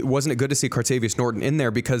it good to see Cartavius Norton in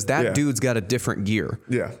there because that dude's got a different gear.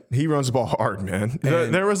 Yeah, he runs the ball hard, man.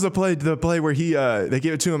 There was the play where they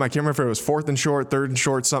gave it to him. I can't remember if it was 4th and short, 3rd and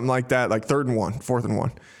short, something like that, like 3rd and 1, 4th and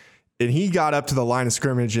 1, and he got up to the line of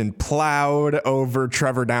scrimmage and plowed over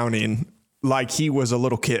Trevor Downing like he was a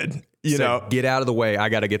little kid. Get out of the way. I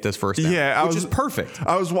got to get this first down. Yeah, which is perfect.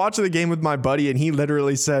 I was watching the game with my buddy, and he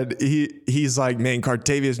literally said he's like, man,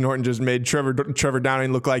 Cartavius Norton just made Trevor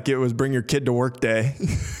Downing look like it was bring your kid to work day.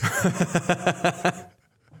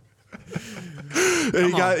 And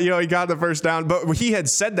he got the first down, but he had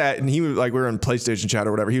said that, and he was like, we were in PlayStation chat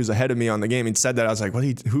or whatever. He was ahead of me on the game. He said that. I was like,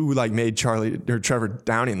 who made Trevor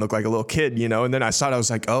Downing look like a little kid, And then I saw it. I was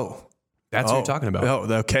like, oh. That's what you're talking about.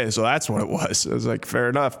 Oh, okay. So that's what it was. I was like, fair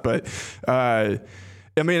enough. But, and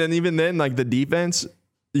even then, like the defense,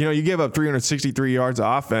 you give up 363 yards of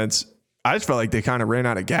offense. I just felt like they kind of ran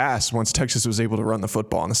out of gas once Texas was able to run the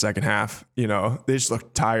football in the second half. You know, they just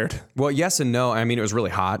looked tired. Well, yes and no. I mean, it was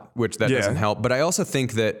really hot, which that doesn't help. But I also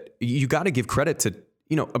think that you got to give credit to,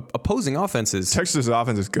 opposing offenses. Texas'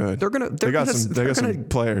 offense is good. They got some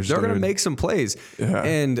players. They're going to make some plays. Yeah.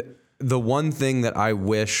 And the one thing that I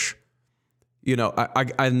wish,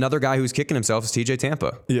 another guy who's kicking himself is TJ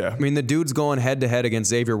Tampa. Yeah. I mean, the dude's going head to head against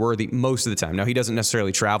Xavier Worthy most of the time. Now, he doesn't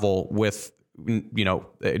necessarily travel with,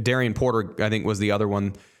 Darian Porter, I think, was the other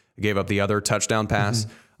one, gave up the other touchdown pass.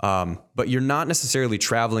 But you're not necessarily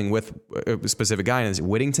traveling with a specific guy. And is it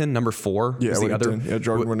Whittington, number 4? Yeah, is the other. Yeah,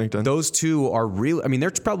 Jordan Whittington. Those two are really, I mean,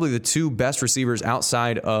 they're probably the two best receivers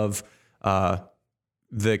outside of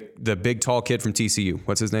the big tall kid from TCU.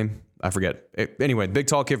 What's his name? I forget. Anyway, big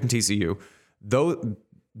tall kid from TCU.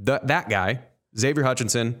 That guy, Xavier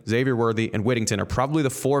Hutchinson, Xavier Worthy, and Whittington are probably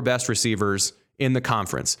the 4 best receivers in the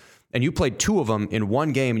conference. And you played 2 of them in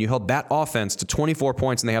one game, and you held that offense to 24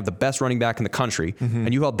 points, and they have the best running back in the country.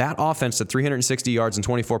 And you held that offense to 360 yards and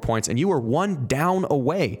 24 points, and you were 1 down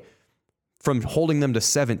away from holding them to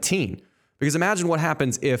 17. Because imagine what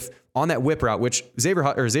happens if on that whip route, which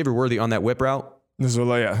Xavier Worthy on that whip route,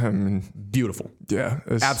 beautiful. Yeah.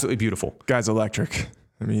 Absolutely beautiful. Guy's electric.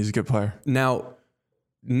 I mean, he's a good player. Now,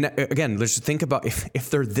 again, let's just think about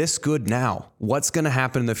if they're this good now, what's going to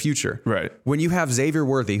happen in the future? Right. When you have Xavier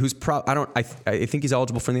Worthy, who's I think he's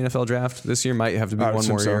eligible for the NFL draft this year. Might have to be one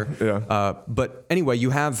more year. Yeah. But anyway,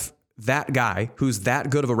 you have that guy who's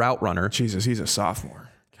that good of a route runner. Jesus, he's a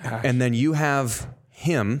sophomore. Gosh. And then you have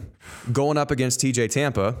him going up against TJ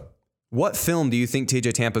Tampa. What film do you think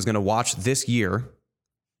TJ Tampa is going to watch this year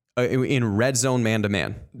in red zone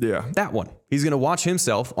man-to-man? Yeah. That one. He's going to watch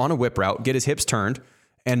himself on a whip route, get his hips turned,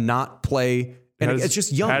 and not play. And it's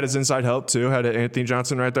just young. Had his inside help too. Had Anthony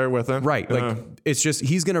Johnson right there with him. Right. It's just,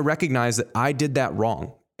 he's going to recognize that I did that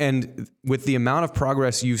wrong. And with the amount of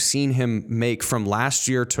progress you've seen him make from last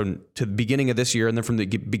year to the beginning of this year, and then from the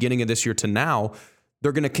beginning of this year to now,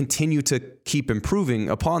 they're going to continue to keep improving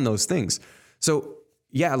upon those things. So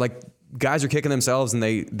yeah, guys are kicking themselves and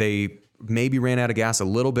they maybe ran out of gas a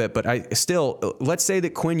little bit, but let's say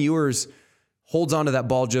that Quinn Ewers holds onto that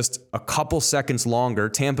ball just a couple seconds longer.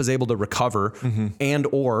 Tampa's able to recover, and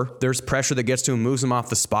or there's pressure that gets to him, moves him off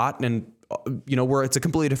the spot, and where it's a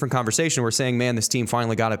completely different conversation. We're saying, man, this team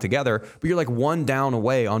finally got it together, but you're 1 down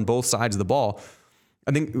away on both sides of the ball.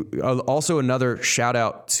 I think also another shout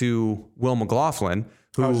out to Will McLaughlin,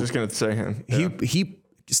 who I was just going to say him. Yeah. He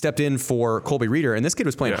stepped in for Colby Reeder, and this kid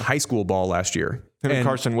was playing high school ball last year. Him and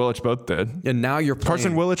Carson Willich both did. And now you're playing.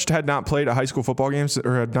 Carson Willich had not played a high school football game,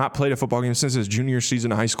 or had not played a football game since his junior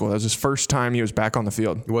season of high school. That was his first time he was back on the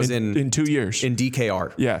field. It was in 2 years. In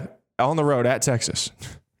DKR. Yeah. On the road at Texas.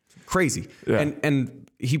 Crazy. Yeah. And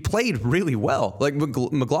he played really well.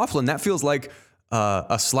 McLaughlin, that feels like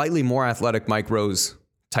a slightly more athletic Mike Rose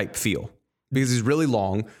type feel, because he's really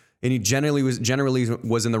long. And he generally was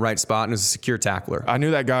in the right spot and was a secure tackler. I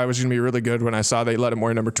knew that guy was going to be really good when I saw they let him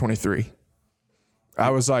wear number 23.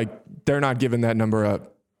 I was like, they're not giving that number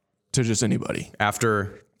up to just anybody.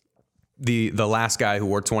 After the last guy who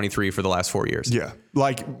wore 23 for the last 4 years. Yeah.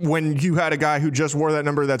 When you had a guy who just wore that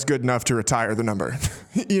number, that's good enough to retire the number,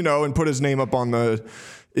 and put his name up on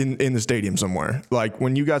in the stadium somewhere.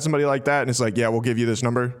 When you got somebody like that and it's yeah, we'll give you this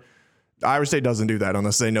number. Iowa State doesn't do that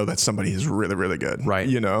unless they know that somebody is really, really good. Right.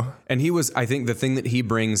 And I think the thing that he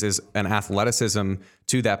brings is an athleticism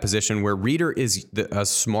to that position, where Reeder is a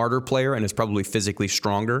smarter player and is probably physically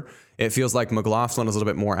stronger. It feels like McLaughlin is a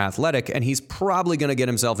little bit more athletic, and he's probably going to get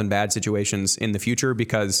himself in bad situations in the future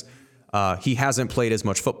because he hasn't played as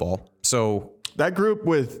much football. So that group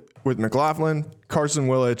with McLaughlin, Carson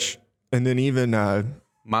Willich, and then even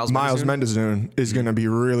Miles Mendezoon is going to be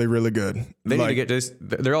really, really good. They need to get this.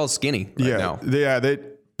 They're all skinny now. Yeah.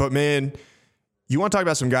 But man, you want to talk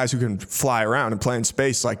about some guys who can fly around and play in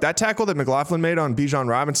space. That tackle that McLaughlin made on Bijan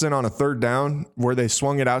Robinson on a 3rd down, where they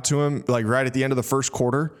swung it out to him right at the end of the first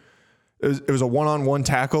quarter. It was a 1-on-1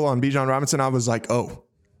 tackle on Bijan Robinson. I was like, oh,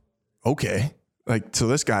 okay. So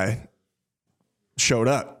this guy showed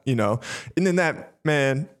up, And then that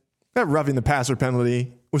roughing the passer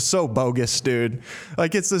penalty was so bogus, dude.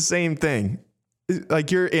 It's the same thing.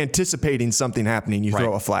 You're anticipating something happening, you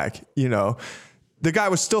throw a flag, The guy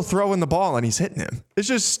was still throwing the ball and he's hitting him. It's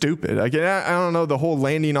just stupid. I don't know, the whole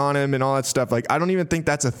landing on him and all that stuff. I don't even think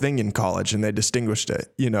that's a thing in college, and they distinguished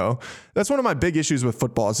it, That's one of my big issues with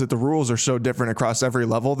football, is that the rules are so different across every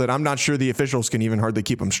level that I'm not sure the officials can even hardly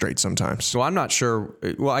keep them straight sometimes. So I'm not sure.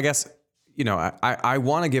 Well, I guess, I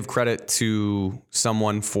want to give credit to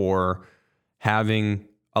someone for having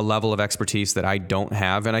a level of expertise that I don't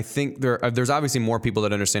have. And I think there's obviously more people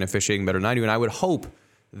that understand officiating better than I do. And I would hope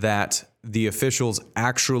that the officials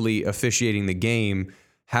actually officiating the game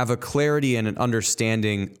have a clarity and an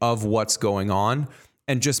understanding of what's going on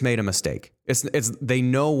and just made a mistake. They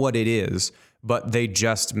know what it is, but they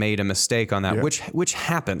just made a mistake on that, which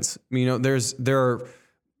happens. There are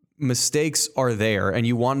mistakes are there and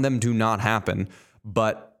you want them to not happen,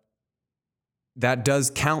 but that does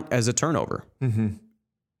count as a turnover. Mm-hmm.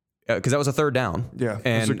 Because that was a third down. Yeah,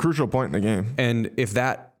 it's a crucial point in the game. And if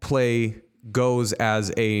that play goes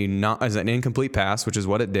as an incomplete pass, which is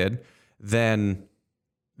what it did, then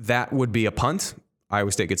that would be a punt.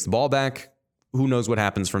 Iowa State gets the ball back. Who knows what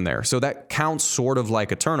happens from there? So that counts sort of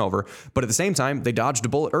like a turnover. But at the same time, they dodged a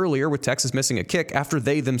bullet earlier with Texas missing a kick after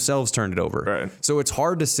they themselves turned it over. Right. So it's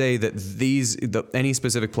hard to say that any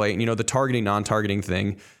specific play, the targeting, non-targeting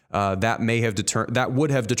thing, that would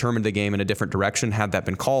have determined the game in a different direction had that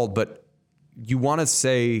been called. But you want to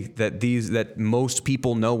say that most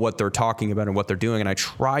people know what they're talking about and what they're doing. And I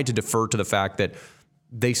try to defer to the fact that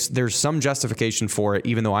there's some justification for it,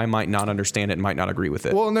 even though I might not understand it and might not agree with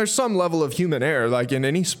it. Well, and there's some level of human error, like in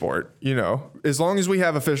any sport, as long as we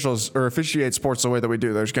have officials or officiate sports the way that we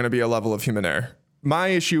do, there's going to be a level of human error. My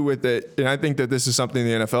issue with it, and I think that this is something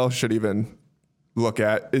the NFL should even look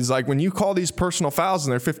at, is like when you call these personal fouls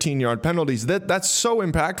and they're 15-yard penalties, that's so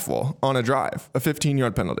impactful on a drive, a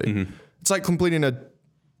 15-yard penalty. Mm-hmm. It's like completing a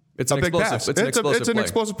big pass. It's an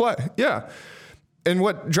explosive play. Yeah. And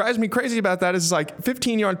what drives me crazy about that is like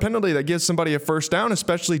 15-yard penalty that gives somebody a first down,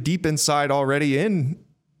 especially deep inside already in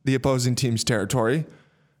the opposing team's territory.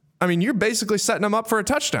 I mean, you're basically setting them up for a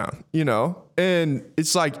touchdown, And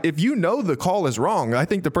it's like, if the call is wrong, I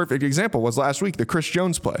think the perfect example was last week, the Chris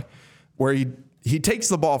Jones play, where he takes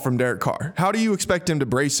the ball from Derek Carr. How do you expect him to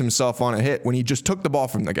brace himself on a hit when he just took the ball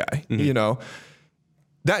from the guy? Mm-hmm.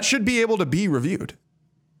 That should be able to be reviewed,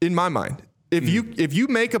 in my mind. If you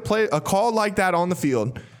make a call like that on the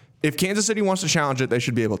field, if Kansas City wants to challenge it, they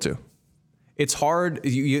should be able to. It's hard.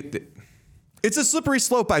 It's a slippery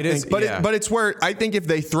slope, I think. But it's where I think if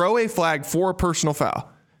they throw a flag for a personal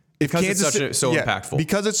foul, because it's so impactful.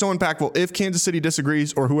 Because it's so impactful. If Kansas City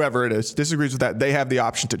disagrees, or whoever it is disagrees with that, they have the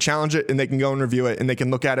option to challenge it, and they can go and review it, and they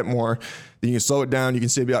can look at it more. You can slow it down. You can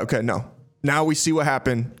see, be like, okay, no. Now we see what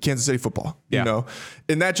happened. Kansas City football.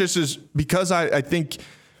 And that just is because I think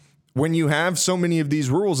when you have so many of these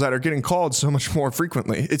rules that are getting called so much more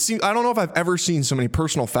frequently, I don't know if I've ever seen so many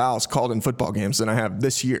personal fouls called in football games than I have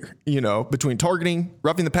this year, between targeting,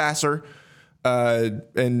 roughing the passer,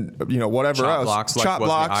 and whatever chop else. Blocks, chop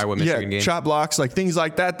blocks, the Iowa Michigan game. Chop blocks, like things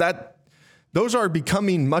like that. Those are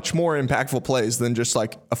becoming much more impactful plays than just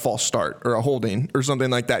like a false start or a holding or something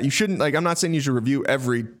like that. You shouldn't, I'm not saying you should review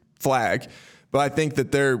every flag, but I think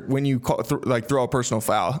that when you throw a personal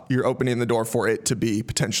foul, you're opening the door for it to be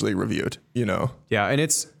potentially reviewed, Yeah. And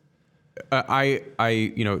it's, I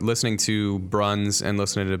listening to Bruns and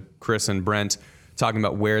listening to Chris and Brent talking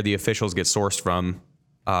about where the officials get sourced from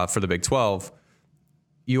for the Big 12.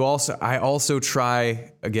 I also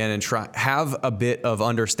try again and have a bit of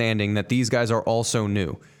understanding that these guys are also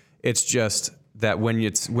new. It's just that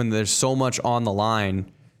when there's so much on the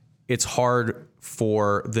line, it's hard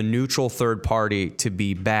for the neutral third party to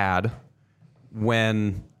be bad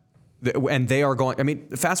and they are going. I mean,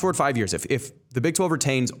 fast forward 5 years. If the Big 12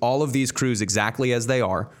 retains all of these crews exactly as they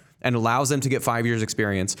are and allows them to get 5 years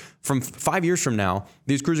experience, from 5 years from now,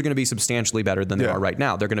 these crews are going to be substantially better than they are right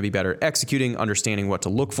now. They're going to be better executing, understanding what to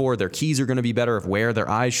look for. Their keys are going to be better of where their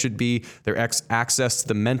eyes should be. Their access to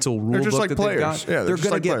the mental rule book that they've got. Yeah, they're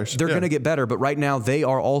going to get better. But right now, they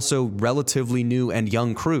are also relatively new and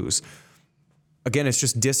young crews. Again, it's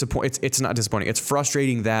just disappointing. It's not disappointing. It's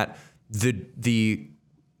frustrating that the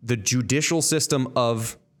judicial system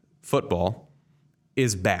of football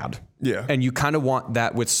is bad. Yeah. And you kind of want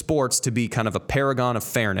that with sports to be kind of a paragon of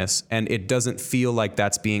fairness, and it doesn't feel like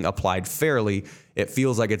that's being applied fairly. It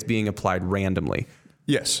feels like it's being applied randomly.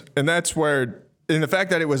 Yes. And that's where, in the fact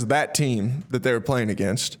that it was that team that they were playing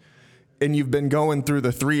against, and you've been going through the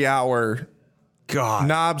 3-hour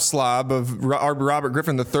knob slob of Robert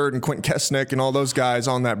Griffin III and Quentin Kesnick and all those guys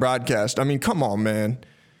on that broadcast. I mean, come on, man.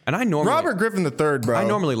 And Robert Griffin III, bro. I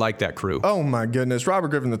normally like that crew. Oh my goodness, Robert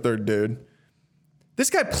Griffin III, dude. This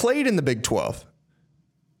guy played in the Big 12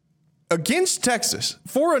 against Texas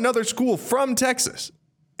for another school from Texas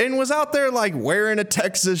and was out there like wearing a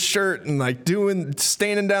Texas shirt and like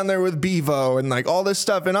standing down there with Bevo and like all this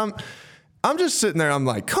stuff. And I'm just sitting there. I'm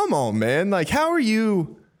like, come on, man. Like, how do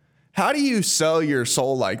you sell your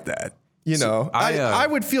soul like that? You know, I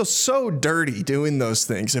would feel so dirty doing those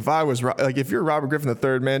things if I was like, if you're Robert Griffin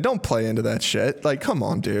III, man, don't play into that shit. Like, come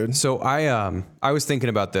on, dude. So I was thinking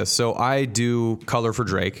about this. So I do color for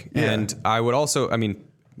Drake, and I would also, I mean,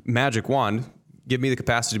 magic wand, give me the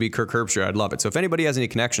capacity to be Kirk Herbstreit. I'd love it. So if anybody has any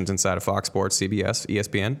connections inside of Fox Sports, CBS,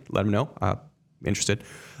 ESPN, let them know. Interested.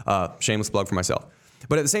 Shameless plug for myself.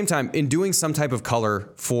 But at the same time, in doing some type of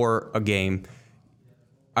color for a game,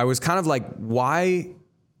 I was kind of like, why?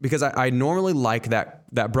 Because I normally like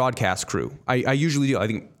that broadcast crew. I usually do. I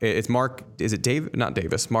think it's Mark. Is it Dave? Not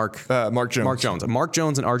Davis. Mark Jones. Mark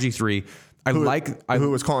Jones and RG3. Who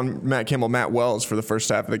was calling Matt Campbell Matt Wells for the first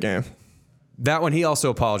half of the game. That one he also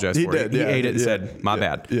apologized for. Did, he ate it and said, my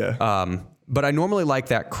bad. Yeah. But I normally like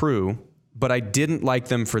that crew, but I didn't like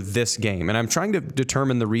them for this game. And I'm trying to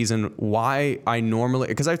determine the reason why I normally,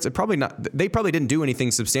 because they probably didn't do anything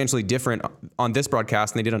substantially different on this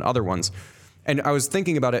broadcast than they did on other ones. And I was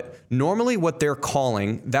thinking about it. Normally what they're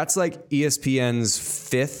calling, that's like ESPN's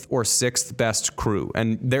 5th or 6th best crew.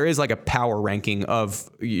 And there is like a power ranking of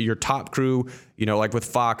your top crew. You know, like with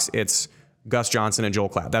Fox, it's Gus Johnson and Joel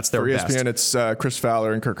Klatt. That's their best. For ESPN, it's Chris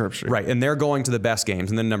Fowler and Kirk Herbstreit. Right, and they're going to the best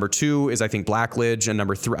games. And then number 2 is, I think, Blackledge, and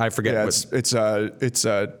number 3, I forget. Yeah, it's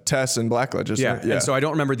Tess and Blackledge, isn't it? Yeah, and so I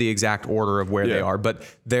don't remember the exact order of where they are, but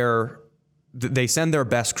they send their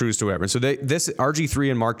best crews to whatever. So this RG3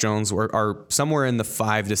 and Mark Jones are somewhere in the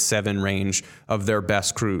 5 to 7 range of their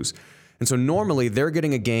best crews. And so normally they're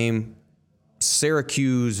getting a game,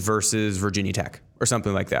 Syracuse versus Virginia Tech or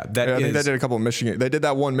something like that. I think they did a couple of Michigan. They did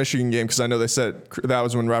that one Michigan game because I know they said that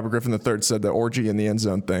was when Robert Griffin III said the orgy in the end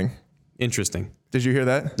zone thing. Interesting. Did you hear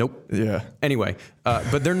that? Nope. Yeah. Anyway,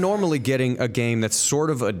 but they're normally getting a game that's sort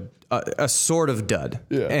of a sort of dud.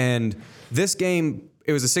 Yeah. And this game,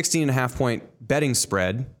 it was a 16.5 point betting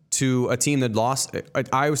spread to a team that lost,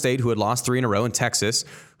 Iowa State, who had lost 3 in a row, and Texas,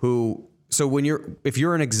 so if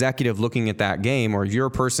you're an executive looking at that game, or if you're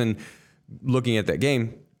a person looking at that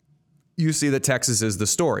game, you see that Texas is the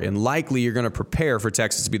story, and likely you're going to prepare for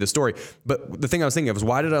Texas to be the story. But the thing I was thinking of is,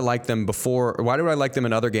 why did I like them before? Why did I like them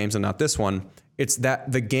in other games and not this one? It's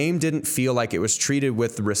that the game didn't feel like it was treated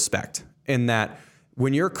with respect, in that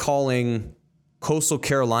when you're calling Coastal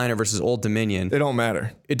Carolina versus Old Dominion, it don't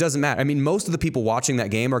matter. It doesn't matter. I mean, most of the people watching that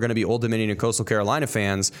game are going to be Old Dominion and Coastal Carolina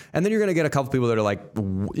fans, and then you're going to get a couple people that are like,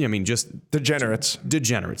 I mean, just degenerates,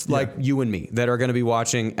 like you and me, that are going to be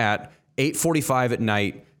watching at 8:45 at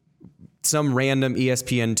night some random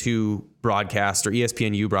ESPN2 broadcast or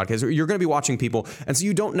ESPNU broadcast. You're going to be watching people, and so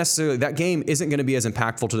you don't necessarily, that game isn't going to be as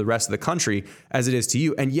impactful to the rest of the country as it is to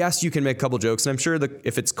you. And yes, you can make a couple jokes, and I'm sure that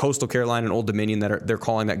if it's Coastal Carolina and Old Dominion that they're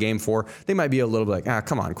calling that game for, they might be a little bit like,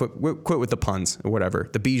 come on, quit with the puns or whatever.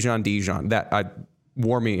 The Bijan Dijon, that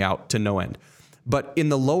wore me out to no end. But in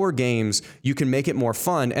the lower games, you can make it more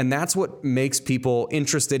fun, and that's what makes people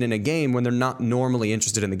interested in a game when they're not normally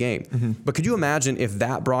interested in the game. Mm-hmm. But could you imagine if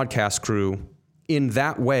that broadcast crew in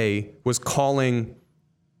that way was calling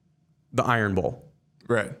the Iron Bowl?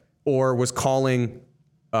 Right. Or was calling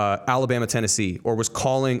Alabama, Tennessee, or was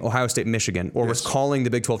calling Ohio State, Michigan, or was calling the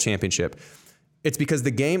Big 12 championship? It's because the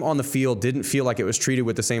game on the field didn't feel like it was treated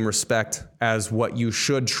with the same respect as what you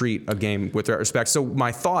should treat a game with that respect. So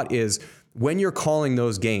my thought is, when you're calling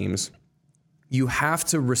those games, you have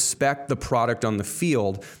to respect the product on the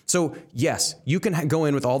field. So yes, you can go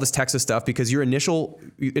in with all this Texas stuff because your initial,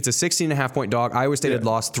 it's a 16.5 point dog. Iowa State had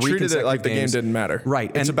lost 3 consecutive games. Treated it like the game didn't matter. Right.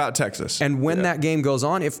 It's about Texas. And when that game goes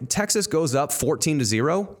on, if Texas goes up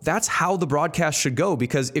 14-0, that's how the broadcast should go.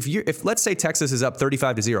 Because if let's say Texas is up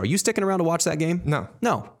 35-0, you sticking around to watch that game?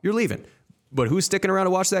 No, you're leaving. But who's sticking around to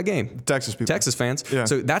watch that game? Texas people. Texas fans. Yeah.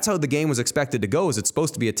 So that's how the game was expected to go, is it's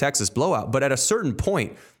supposed to be a Texas blowout. But at a certain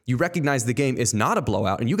point, you recognize the game is not a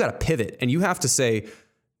blowout, and you got to pivot. And you have to say,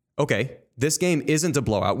 okay, this game isn't a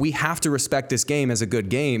blowout. We have to respect this game as a good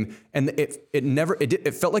game. And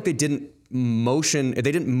it felt like they didn't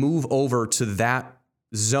move over to that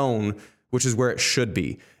zone, which is where it should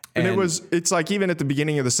be. And it's like, even at the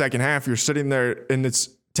beginning of the second half, you're sitting there, and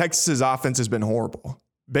Texas's offense has been horrible.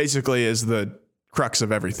 Basically is the crux of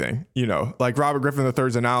everything, like Robert Griffin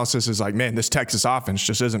III's analysis is like, man, this Texas offense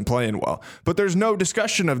just isn't playing well, but there's no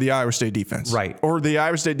discussion of the Iowa State defense, right? Or the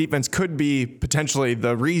Iowa State defense could be potentially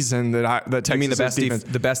the reason that Texas. I mean,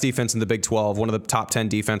 the best defense in the Big 12, one of the top 10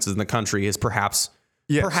 defenses in the country, is perhaps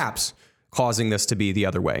causing this to be the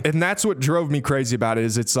other way. And that's what drove me crazy about it.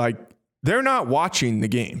 Is it's like they're not watching the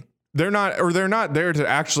game. They're not there to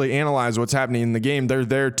actually analyze what's happening in the game. They're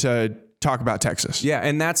there to talk about Texas. Yeah,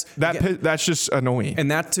 and that's just annoying.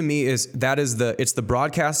 And that to me it's the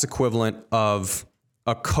broadcast equivalent of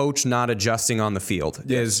a coach not adjusting on the field.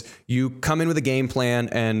 Is you come in with a game plan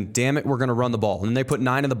and damn it, we're going to run the ball. And then they put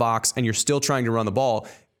 9 in the box and you're still trying to run the ball.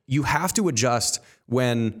 You have to adjust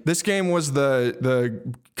when... This game was the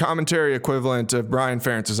commentary equivalent of Brian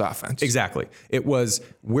Ferentz's offense. Exactly. It was,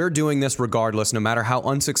 we're doing this regardless, no matter how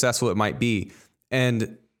unsuccessful it might be.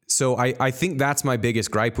 And so I think that's my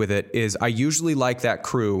biggest gripe with it is I usually like that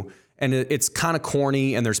crew. And it's kind of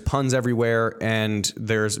corny and there's puns everywhere and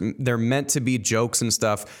they're meant to be jokes and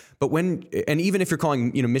stuff. But even if you're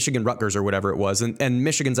calling, Michigan Rutgers or whatever it was, and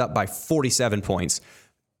Michigan's up by 47 points,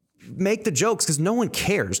 make the jokes because no one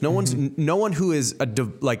cares. No one who is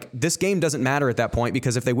this game doesn't matter at that point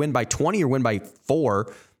because if they win by 20 or win by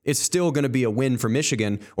 4, it's still going to be a win for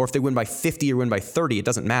Michigan. Or if they win by 50 or win by 30, it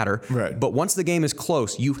doesn't matter. Right. But once the game is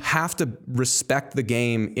close, you have to respect the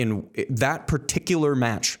game in that particular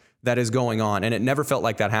match that is going on. And it never felt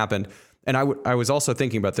like that happened. And I was also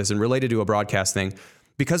thinking about this and related to a broadcast thing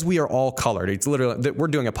because we are all colored. It's literally, we're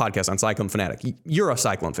doing a podcast on Cyclone Fanatic. You're a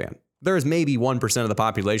Cyclone fan. There is maybe 1% of the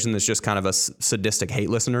population that's just kind of a sadistic hate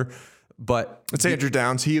listener. But it's Andrew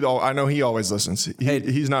Downs. I know he always listens.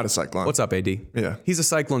 He's not a Cyclone. What's up, AD? Yeah. He's a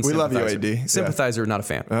Cyclone we sympathizer. We love you, AD. Sympathizer, not a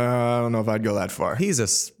fan. I don't know if I'd go that far. He's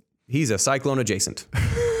a Cyclone adjacent.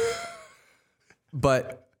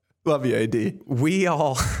 But love you, AD. We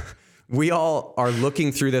all are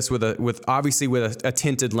looking through this with a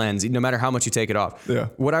tinted lens, no matter how much you take it off. Yeah.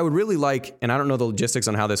 What I would really like, and I don't know the logistics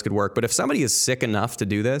on how this could work, but if somebody is sick enough to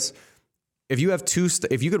do this, if you have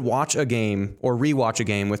if you could watch a game or rewatch a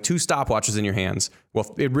game with 2 stopwatches in your hands,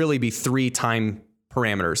 well, it'd really be 3 time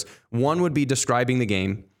parameters. One would be describing the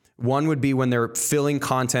game. One would be when they're filling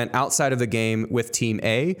content outside of the game with Team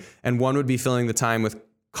A, and one would be filling the time with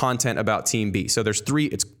content about Team B. So there's 3.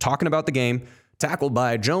 It's talking about the game, tackled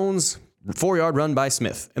by Jones, 4-yard run by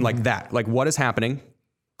Smith, and like that. Like what is happening?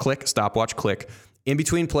 Click, stopwatch, click. In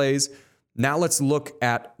between plays. Now let's look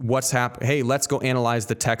at what's happened. Hey, let's go analyze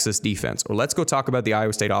the Texas defense, or let's go talk about the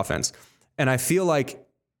Iowa State offense. And I feel like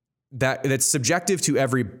that's subjective to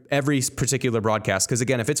every particular broadcast. Because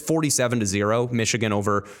again, if it's 47-0, Michigan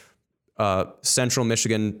over Central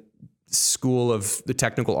Michigan School of the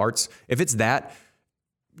Technical Arts, if it's that,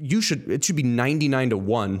 it should be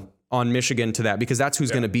 99-1 on Michigan to that because that's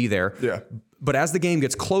who's going to be there. Yeah. But as the game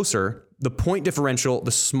gets closer, the point differential,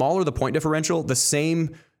 the smaller the point differential, the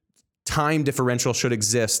same time differential should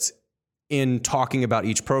exist in talking about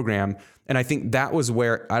each program. And I think that was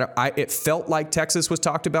where it felt like Texas was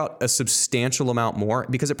talked about a substantial amount more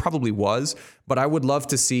because it probably was, but I would love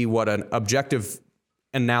to see what an objective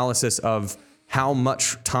analysis of how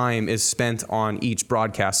much time is spent on each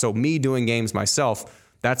broadcast. So me doing games myself,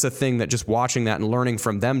 that's a thing that just watching that and learning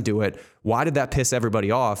from them do it. Why did that piss everybody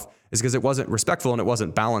off? Is because it wasn't respectful and it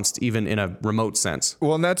wasn't balanced even in a remote sense.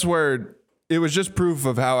 Well, and that's where it was just proof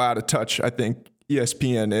of how out of touch I think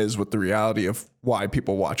ESPN is with the reality of why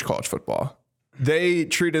people watch college football. They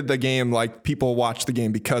treated the game like people watch the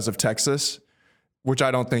game because of Texas, which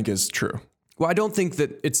I don't think is true. Well, I don't think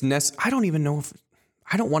that it's I don't even know if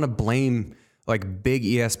I don't want to blame like big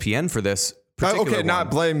ESPN for this. Okay,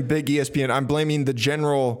 not blame big ESPN. I'm blaming the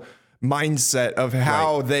general mindset of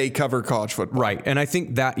how they cover college football. Right. And I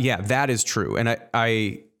think that, that is true. And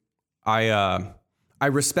I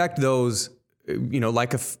respect those,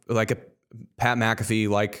 like a Pat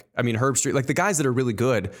McAfee, Herb Street, like the guys that are really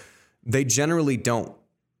good, they generally don't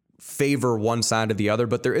favor one side or the other,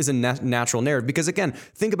 but there is a natural narrative because again,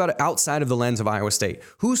 think about it outside of the lens of Iowa State.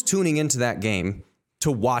 Who's tuning into that game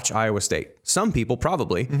to watch Iowa State? Some people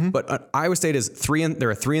probably, but Iowa State is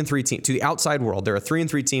they're a 3-3 team to the outside world. They're a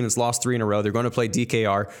 3-3 team that's lost 3 in a row. They're going to play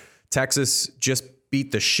DKR. Texas just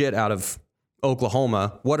beat the shit out of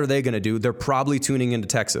Oklahoma. What are they going to do? They're probably tuning into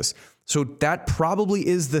Texas. So that probably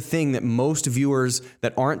is the thing that most viewers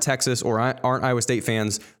that aren't Texas or aren't Iowa State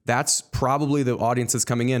fans, that's probably the audience that's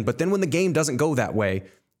coming in. But then when the game doesn't go that way,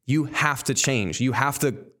 you have to change. You have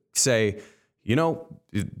to say,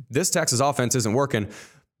 this Texas offense isn't working.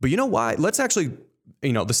 But you know why? Let's actually, the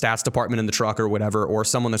stats department in the truck or whatever, or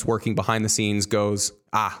someone that's working behind the scenes goes,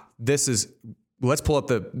 let's pull up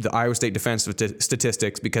the Iowa State defensive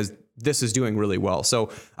statistics because this is doing really well. So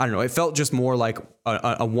I don't know. It felt just more like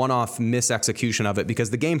a one-off misexecution of it because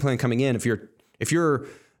the game plan coming in, if you're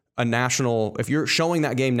showing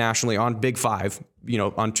that game nationally on Big 5,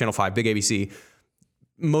 on Channel 5, Big ABC,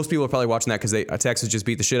 most people are probably watching that because Texas just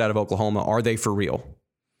beat the shit out of Oklahoma. Are they for real?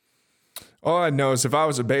 All I know is if I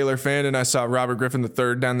was a Baylor fan and I saw Robert Griffin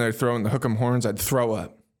III down there throwing the hook'em horns, I'd throw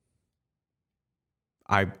up.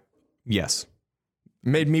 Yes.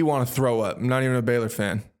 Made me want to throw up. I'm not even a Baylor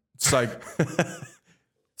fan. It's like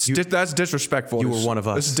That's disrespectful. You were one of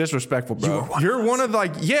us. This is disrespectful, bro. You're one of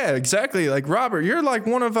like, yeah, exactly. Like Robert, you're like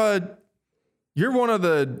one of the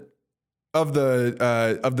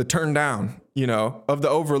turned down, you know, of the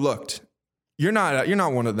overlooked. You're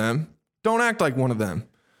not one of them. Don't act like one of them.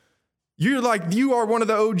 You are one of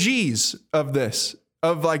the OGs of this,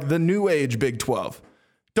 of like the new age Big 12.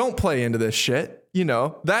 Don't play into this shit. You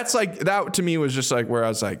know, that's like, that to me was just like where I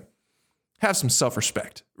was like, have some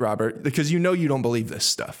self-respect, Robert, because you know you don't believe this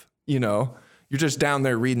stuff. You know, you're just down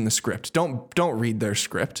there reading the script. Don't read their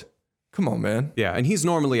script. Come on, man. Yeah, and he's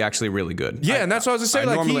normally actually really good. Yeah, and that's what I was going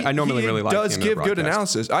to say. I normally really like him. He does give good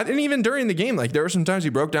analysis. And even during the game, like there were some times he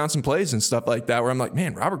broke down some plays and stuff like that where I'm like,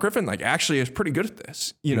 man, Robert Griffin like actually is pretty good at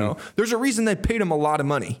this. You know, there's a reason they paid him a lot of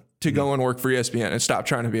money to go and work for ESPN and stop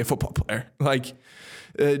trying to be a football player. Like,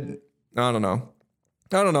 I don't know.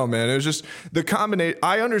 I don't know, man. It was just the combination.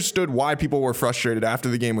 I understood why people were frustrated after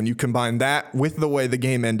the game when you combine that with the way the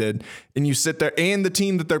game ended and you sit there and the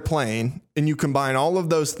team that they're playing and you combine all of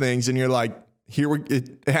those things and you're like,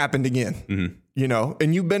 it happened again, you know,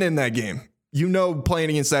 and you've been in that game, you know, playing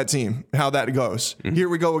against that team, how that goes. Here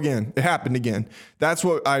we go again. It happened again. That's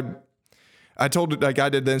what I told it. Like I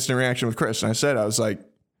did the instant reaction with Chris and I was like,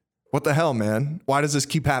 what the hell, man? Why does this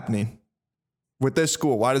keep happening? With this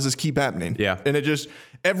school, why does this keep happening? Yeah. And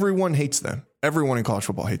everyone hates them. Everyone in college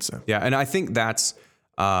football hates them. Yeah. And I think that's,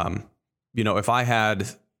 you know, if I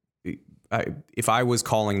was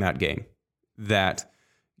calling that game, that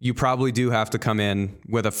you probably do have to come in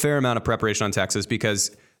with a fair amount of preparation on Texas because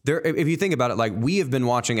if you think about it, like we have been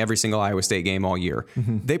watching every single Iowa State game all year.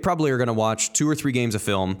 They probably are going to watch 2 or 3 games of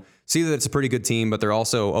film, see that it's a pretty good team, but they're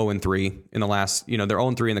also 0-3 in the last, you know, they're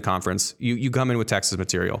 0-3 in the conference. You come in with Texas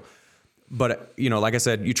material. But, you know, like I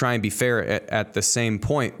said, you try and be fair at the same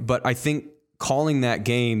point. But I think calling that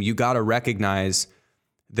game, you got to recognize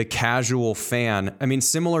the casual fan. I mean,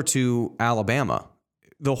 similar to Alabama,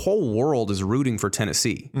 the whole world is rooting for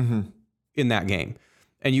Tennessee in that game.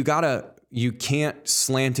 And you can't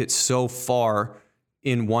slant it so far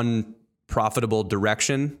in one profitable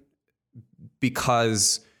direction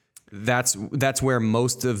because that's where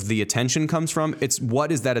most of the attention comes from. It's what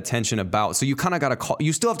is that attention about? So you kind of got to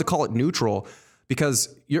you still have to call it neutral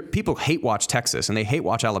because people hate watch Texas and they hate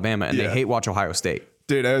watch Alabama and they hate watch Ohio State.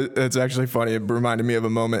 Dude, that's actually funny. It reminded me of a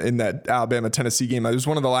moment in that Alabama-Tennessee game. It was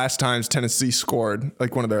one of the last times Tennessee scored,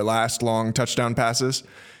 like one of their last long touchdown passes.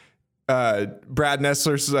 Brad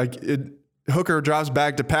Nessler's like, Hooker drops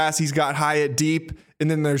back to pass. He's got Hyatt deep, and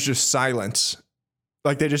then there's just silence.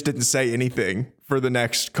 Like they just didn't say anything for the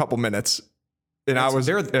next couple minutes. And I was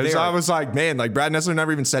like, man, like Brad Nessler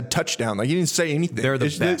never even said touchdown. Like he didn't say anything. They're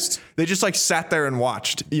the best. They just like sat there and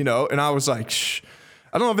watched, you know? And I was like, shh.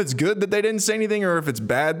 I don't know if it's good that they didn't say anything or if it's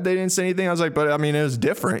bad they didn't say anything. I was like, but I mean, it was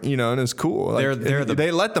different, you know, and it's cool. Like,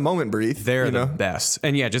 they let the moment breathe. They're the best.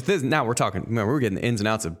 And yeah, just this, now we're talking, we're getting the ins and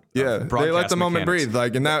outs of they let the moment breathe.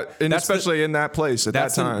 Like in that, and especially in that place at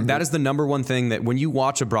that time. That is the number one thing that when you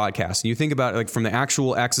watch a broadcast and you think about it, like from the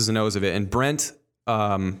actual X's and O's of it, and Brent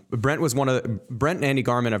was Brent and Andy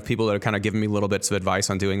Garman of people that have kind of given me little bits of advice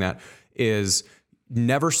on doing that, is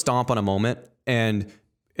never stomp on a moment. And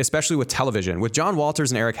especially with television, with John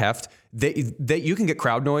Walters and Eric Heft, you can get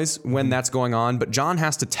crowd noise when that's going on, but John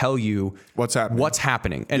has to tell you what's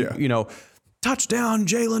happening. And, you know, touchdown,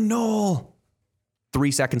 Jalen Knoll,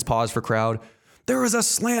 3 seconds pause for crowd. There was a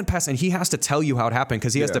slant pass, and he has to tell you how it happened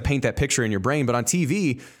because he has to paint that picture in your brain. But on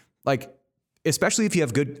TV, like, especially if you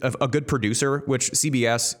have a good producer, which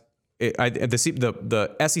CBS,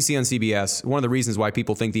 the SEC on CBS, one of the reasons why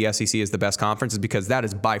people think the SEC is the best conference is because that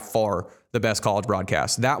is by far the best college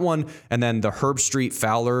broadcast. That one, and then the Herb Street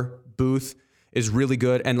Fowler booth is really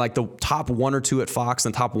good. And like the top 1 or 2 at Fox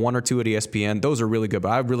and top 1 or 2 at ESPN, those are really good. But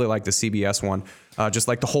I really like the CBS one, just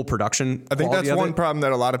like the whole production. I think that's one problem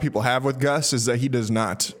that a lot of people have with Gus is that he does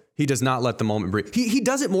not let the moment breathe. He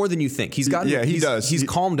does it more than you think. He does. He's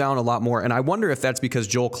calmed down a lot more. And I wonder if that's because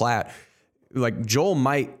Joel Klatt, like Joel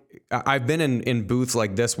might, I've been in booths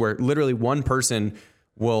like this where literally one person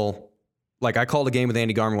will, like I called a game with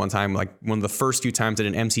Andy Garman one time, like one of the first few times at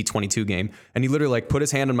an MC22 game. And he literally like put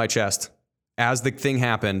his hand on my chest as the thing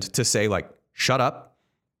happened to say like, shut up,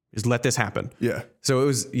 just let this happen. Yeah. So it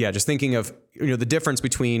was, just thinking of, you know, the difference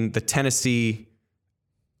between the Tennessee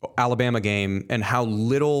Alabama game and how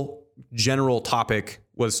little general topic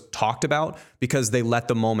was talked about because they let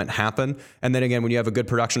the moment happen. And then again, when you have a good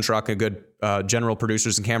production truck and good general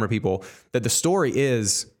producers and camera people, that the story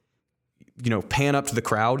is, you know, pan up to the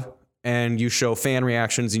crowd and you show fan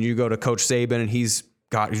reactions and you go to Coach Saban and he's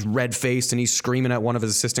red faced and he's screaming at one of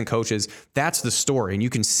his assistant coaches. That's the story. And you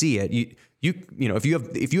can see it. You know, if you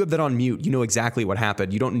have that on mute, you know exactly what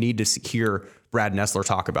happened. You don't need to hear Brad Nessler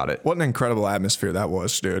talk about it. What an incredible atmosphere that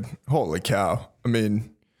was, dude. Holy cow. I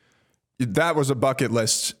mean, that was a bucket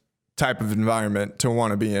list type of environment to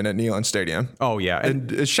want to be in at Neyland Stadium. Oh, yeah.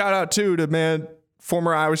 And a shout out too to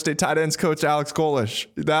former Iowa State tight ends coach Alex Golish.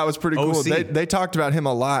 That was pretty cool. They talked about him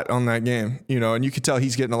a lot on that game, you know, and you could tell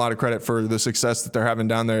he's getting a lot of credit for the success that they're having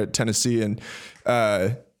down there at Tennessee. And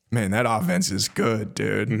man, that offense is good,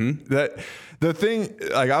 dude. Mm-hmm. The thing,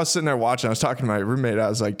 like I was sitting there watching, I was talking to my roommate. I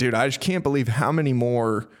was like, dude, I just can't believe how many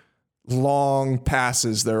more long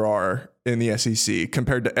passes there are in the SEC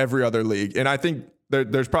compared to every other league. And I think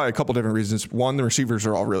there's probably a couple different reasons. One, the receivers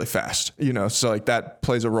are all really fast, you know, so like that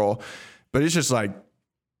plays a role. But it's just like,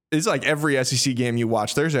 it's like every SEC game you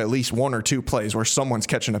watch, there's at least one or two plays where someone's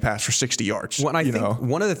catching a pass for 60 yards. Well, I think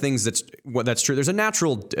one of the things that's true,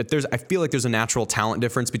 I feel like there's a natural talent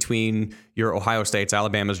difference between your Ohio States,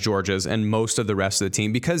 Alabama's, Georgia's, and most of the rest of the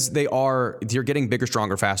team because you're getting bigger,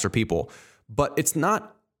 stronger, faster people. But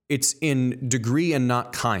it's in degree and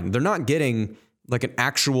not kind. They're not getting like an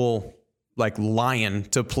actual like lion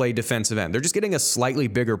to play defensive end. They're just getting a slightly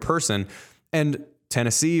bigger person. And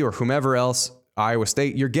Tennessee or whomever else, Iowa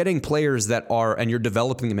State, you're getting players that are, and you're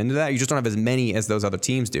developing them into that. You just don't have as many as those other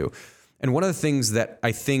teams do. And one of the things that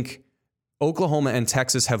I think Oklahoma and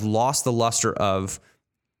Texas have lost the luster of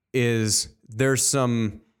is there's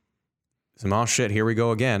some oh shit, here we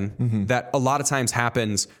go again, that a lot of times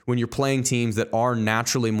happens when you're playing teams that are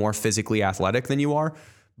naturally more physically athletic than you are,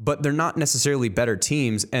 but they're not necessarily better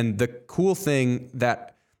teams. And the cool thing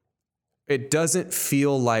that it doesn't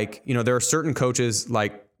feel like, you know, there are certain coaches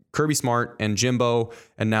like Kirby Smart and Jimbo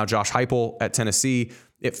and now Josh Heupel at Tennessee.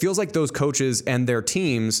 It feels like those coaches and their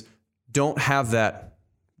teams don't have that,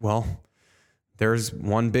 well, there's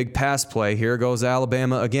one big pass play. Here goes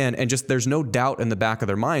Alabama again. And just there's no doubt in the back of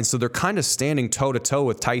their minds. So they're kind of standing toe to toe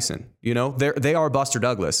with Tyson. You know, they are Buster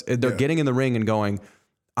Douglas. They're getting in the ring and going,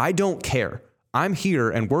 I don't care. I'm here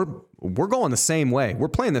and we're going the same way. We're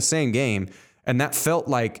playing the same game. And that felt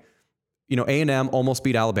like, you know, A&M almost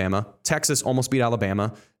beat Alabama. Texas almost beat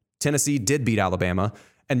Alabama. Tennessee did beat Alabama.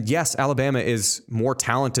 And yes, Alabama is more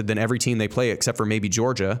talented than every team they play except for maybe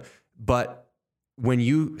Georgia. But when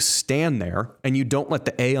you stand there and you don't let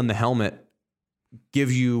the A on the helmet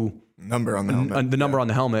give you number on the helmet, the number on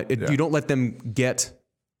the helmet, you don't let them get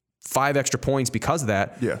 5 extra points because of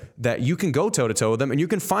that, that you can go toe to toe with them. And you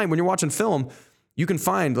can find when you're watching film, you can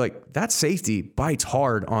find like that safety bites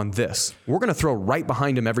hard on this. We're going to throw right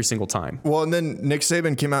behind him every single time. Well, and then Nick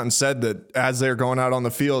Saban came out and said that as they're going out on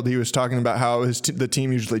the field, he was talking about how the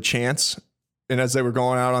team usually chants. And as they were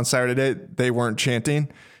going out on Saturday, they weren't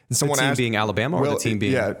chanting. And someone the team asked, being Alabama or the team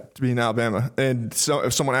being? Yeah, being Alabama. And so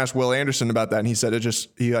if someone asked Will Anderson about that, and he said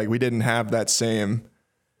we didn't have that same.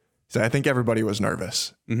 So I think everybody was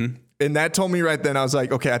nervous. Mm-hmm. And that told me right then, I was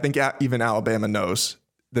like, okay, I think even Alabama knows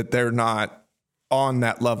that they're not on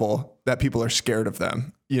that level, that people are scared of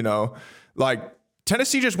them. You know, like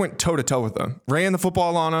Tennessee just went toe to toe with them, ran the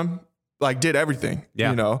football on them, like did everything,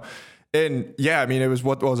 you know? And yeah, I mean, it was,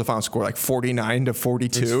 what was the final score? Like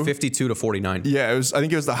 49-42, 52-49. Yeah. I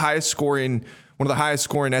think it was one of the highest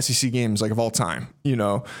scoring SEC games like of all time, you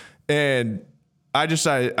know? And I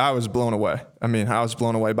was blown away. I mean, I was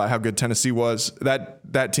blown away by how good Tennessee was.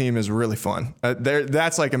 That team is really fun.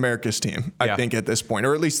 That's like America's team, I think, at this point,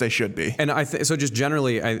 or at least they should be. And so just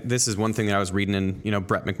generally, this is one thing that I was reading in, you know,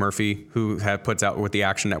 Brett McMurphy, who puts out what the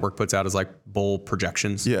Action Network puts out as like bowl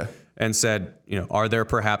projections. Yeah. And said, you know, are there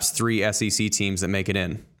perhaps 3 SEC teams that make it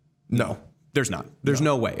in? No, there's not. There's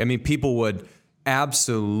no way. I mean, people would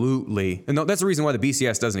absolutely, and that's the reason why the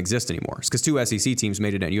BCS doesn't exist anymore. It's because 2 SEC teams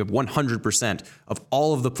made it in. You have 100% of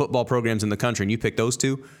all of the football programs in the country, and you pick those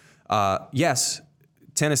 2. Yes,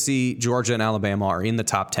 Tennessee, Georgia, and Alabama are in the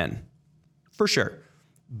top 10 for sure.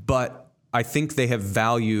 But I think they have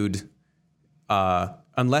valued,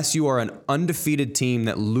 unless you are an undefeated team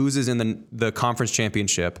that loses in the conference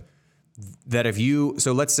championship, that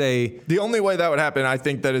so let's say the only way that would happen, I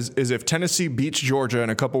think, that is if Tennessee beats Georgia in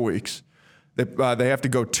a couple weeks. They have to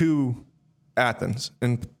go to Athens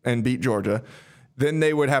and beat Georgia. Then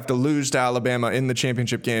they would have to lose to Alabama in the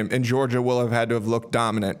championship game, and Georgia will have had to have looked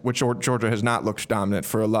dominant, which Georgia has not looked dominant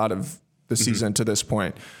for a lot of the season to this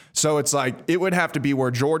point. So it's like it would have to be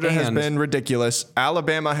where Georgia has been ridiculous,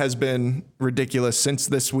 Alabama has been ridiculous since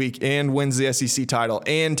this week and wins the SEC title,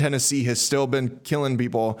 and Tennessee has still been killing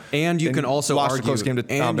people. And you can also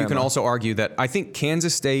argue, that I think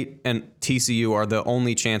Kansas State and TCU are the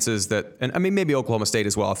only chances that, and I mean maybe Oklahoma State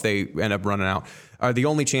as well if they end up running out, are the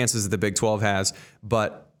only chances that the Big 12 has.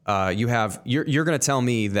 But you're going to tell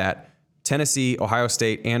me that Tennessee, Ohio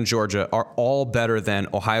State, and Georgia are all better than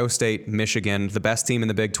Ohio State, Michigan, the best team in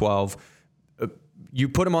the Big 12. You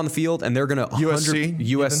put them on the field, and they're going to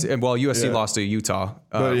USC lost to Utah,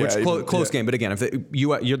 which close game. But again, if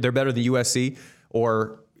they're better than USC,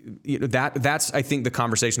 or that's I think the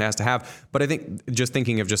conversation has to have. But I think just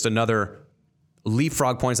thinking of just another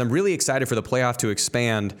leapfrog points, I'm really excited for the playoff to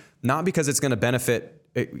expand, not because it's going to benefit.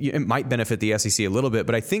 It might benefit the SEC a little bit,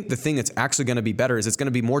 but I think the thing that's actually going to be better is it's going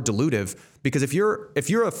to be more dilutive, because if you're a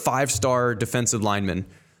 5-star defensive lineman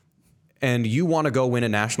and you want to go win a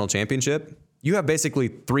national championship, you have basically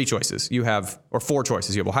 3 choices. Or 4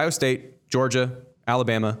 choices. You have Ohio State, Georgia,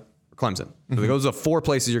 Alabama, or Clemson. So those are 4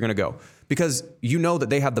 places you're going to go, because you know that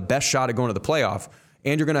they have the best shot at going to the playoff,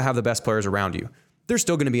 and you're going to have the best players around you. There's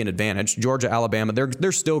still going to be an advantage. Georgia, Alabama,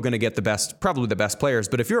 they're still going to get probably the best players.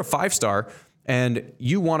 But if you're a 5-star and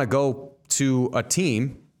you want to go to a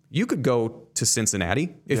team, you could go to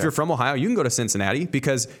Cincinnati. If you're from Ohio, you can go to Cincinnati,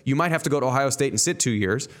 because you might have to go to Ohio State and sit 2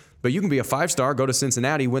 years, but you can be a 5-star, go to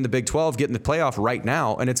Cincinnati, win the Big 12, get in the playoff right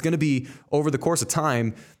now. And it's going to be, over the course of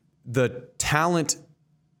time, the talent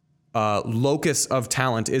locus of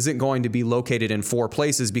talent isn't going to be located in 4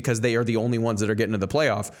 places because they are the only ones that are getting to the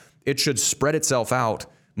playoff. It should spread itself out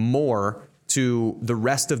more to the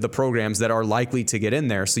rest of the programs that are likely to get in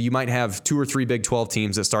there. So you might have 2 or 3 Big 12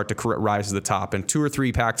 teams that start to rise to the top, and 2 or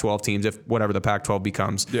 3 Pac-12 teams, if whatever the Pac-12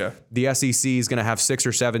 becomes. Yeah. The SEC is going to have 6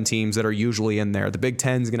 or 7 teams that are usually in there. The Big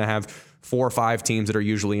 10 is going to have 4 or 5 teams that are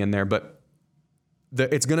usually in there, but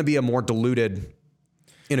it's going to be a more diluted,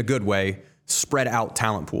 in a good way, spread out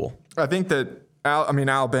talent pool. I think that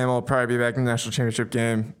Alabama will probably be back in the national championship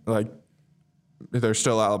game. Like, they're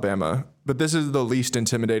still Alabama. But this is the least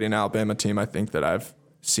intimidating Alabama team I think that I've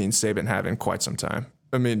seen Saban have in quite some time.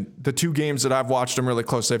 I mean, the 2 games that I've watched them really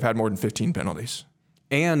close, they've had more than 15 penalties.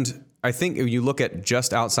 And I think if you look at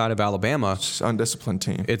just outside of Alabama, it's an undisciplined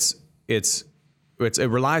team. It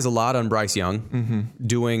relies a lot on Bryce Young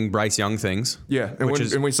doing Bryce Young things. Yeah,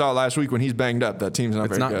 and we saw it last week when he's banged up. That team's not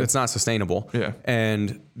very good. It's not sustainable. Yeah,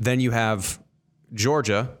 and then you have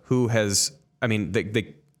Georgia, who has,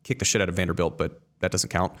 they kicked the shit out of Vanderbilt, but that doesn't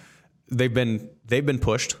count. They've been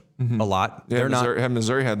pushed a lot. Yeah,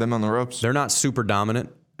 Missouri had them on the ropes. They're not super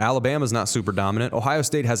dominant. Alabama's not super dominant. Ohio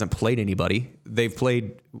State hasn't played anybody. They've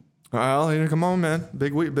played. Well, come on, man.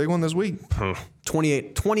 Big one this week.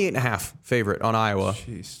 28.5 favorite on Iowa.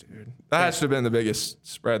 Jeez, dude. That has to have been the biggest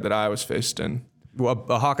spread that Iowa's faced in. Well,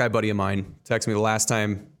 a Hawkeye buddy of mine texted me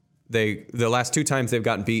the last 2 times they've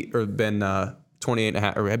gotten beat or been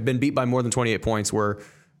 28.5 or have been beat by more than 28 points were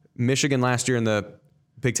Michigan last year in the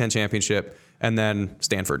Big Ten championship, and then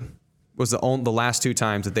Stanford was the last 2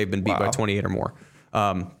 times that they've been beat by 28 or more.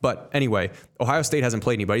 But anyway, Ohio State hasn't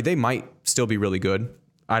played anybody. They might still be really good.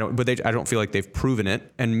 I don't feel like they've proven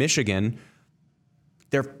it. And Michigan,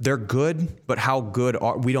 they're good, but how good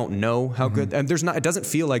we don't know how good. And it doesn't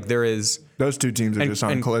feel like there is. Those 2 teams are just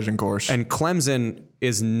on a collision course. And Clemson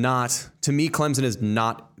is not, to me,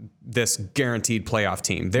 this guaranteed playoff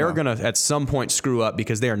team. They're going to at some point screw up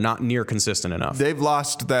because they are not near consistent enough. They've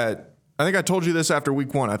lost that. I think I told you this after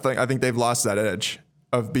week 1. I think they've lost that edge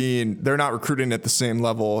of they're not recruiting at the same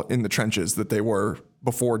level in the trenches that they were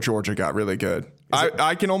before Georgia got really good.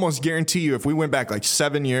 I can almost guarantee you, if we went back like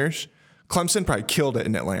 7 years, Clemson probably killed it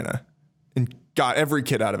in Atlanta and got every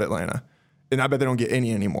kid out of Atlanta. And I bet they don't get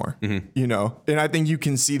any anymore, And I think you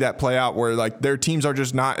can see that play out where like their teams are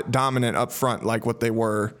just not dominant up front like what they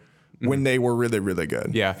were when they were really, really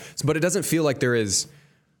good. Yeah, but it doesn't feel like there is,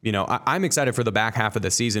 I'm excited for the back half of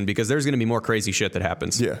the season because there's going to be more crazy shit that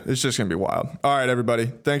happens. Yeah, it's just going to be wild. All right, everybody.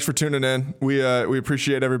 Thanks for tuning in. We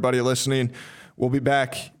appreciate everybody listening. We'll be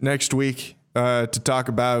back next week to talk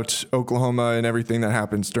about Oklahoma and everything that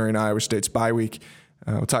happens during Iowa State's bye week.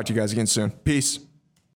 We'll talk to you guys again soon. Peace.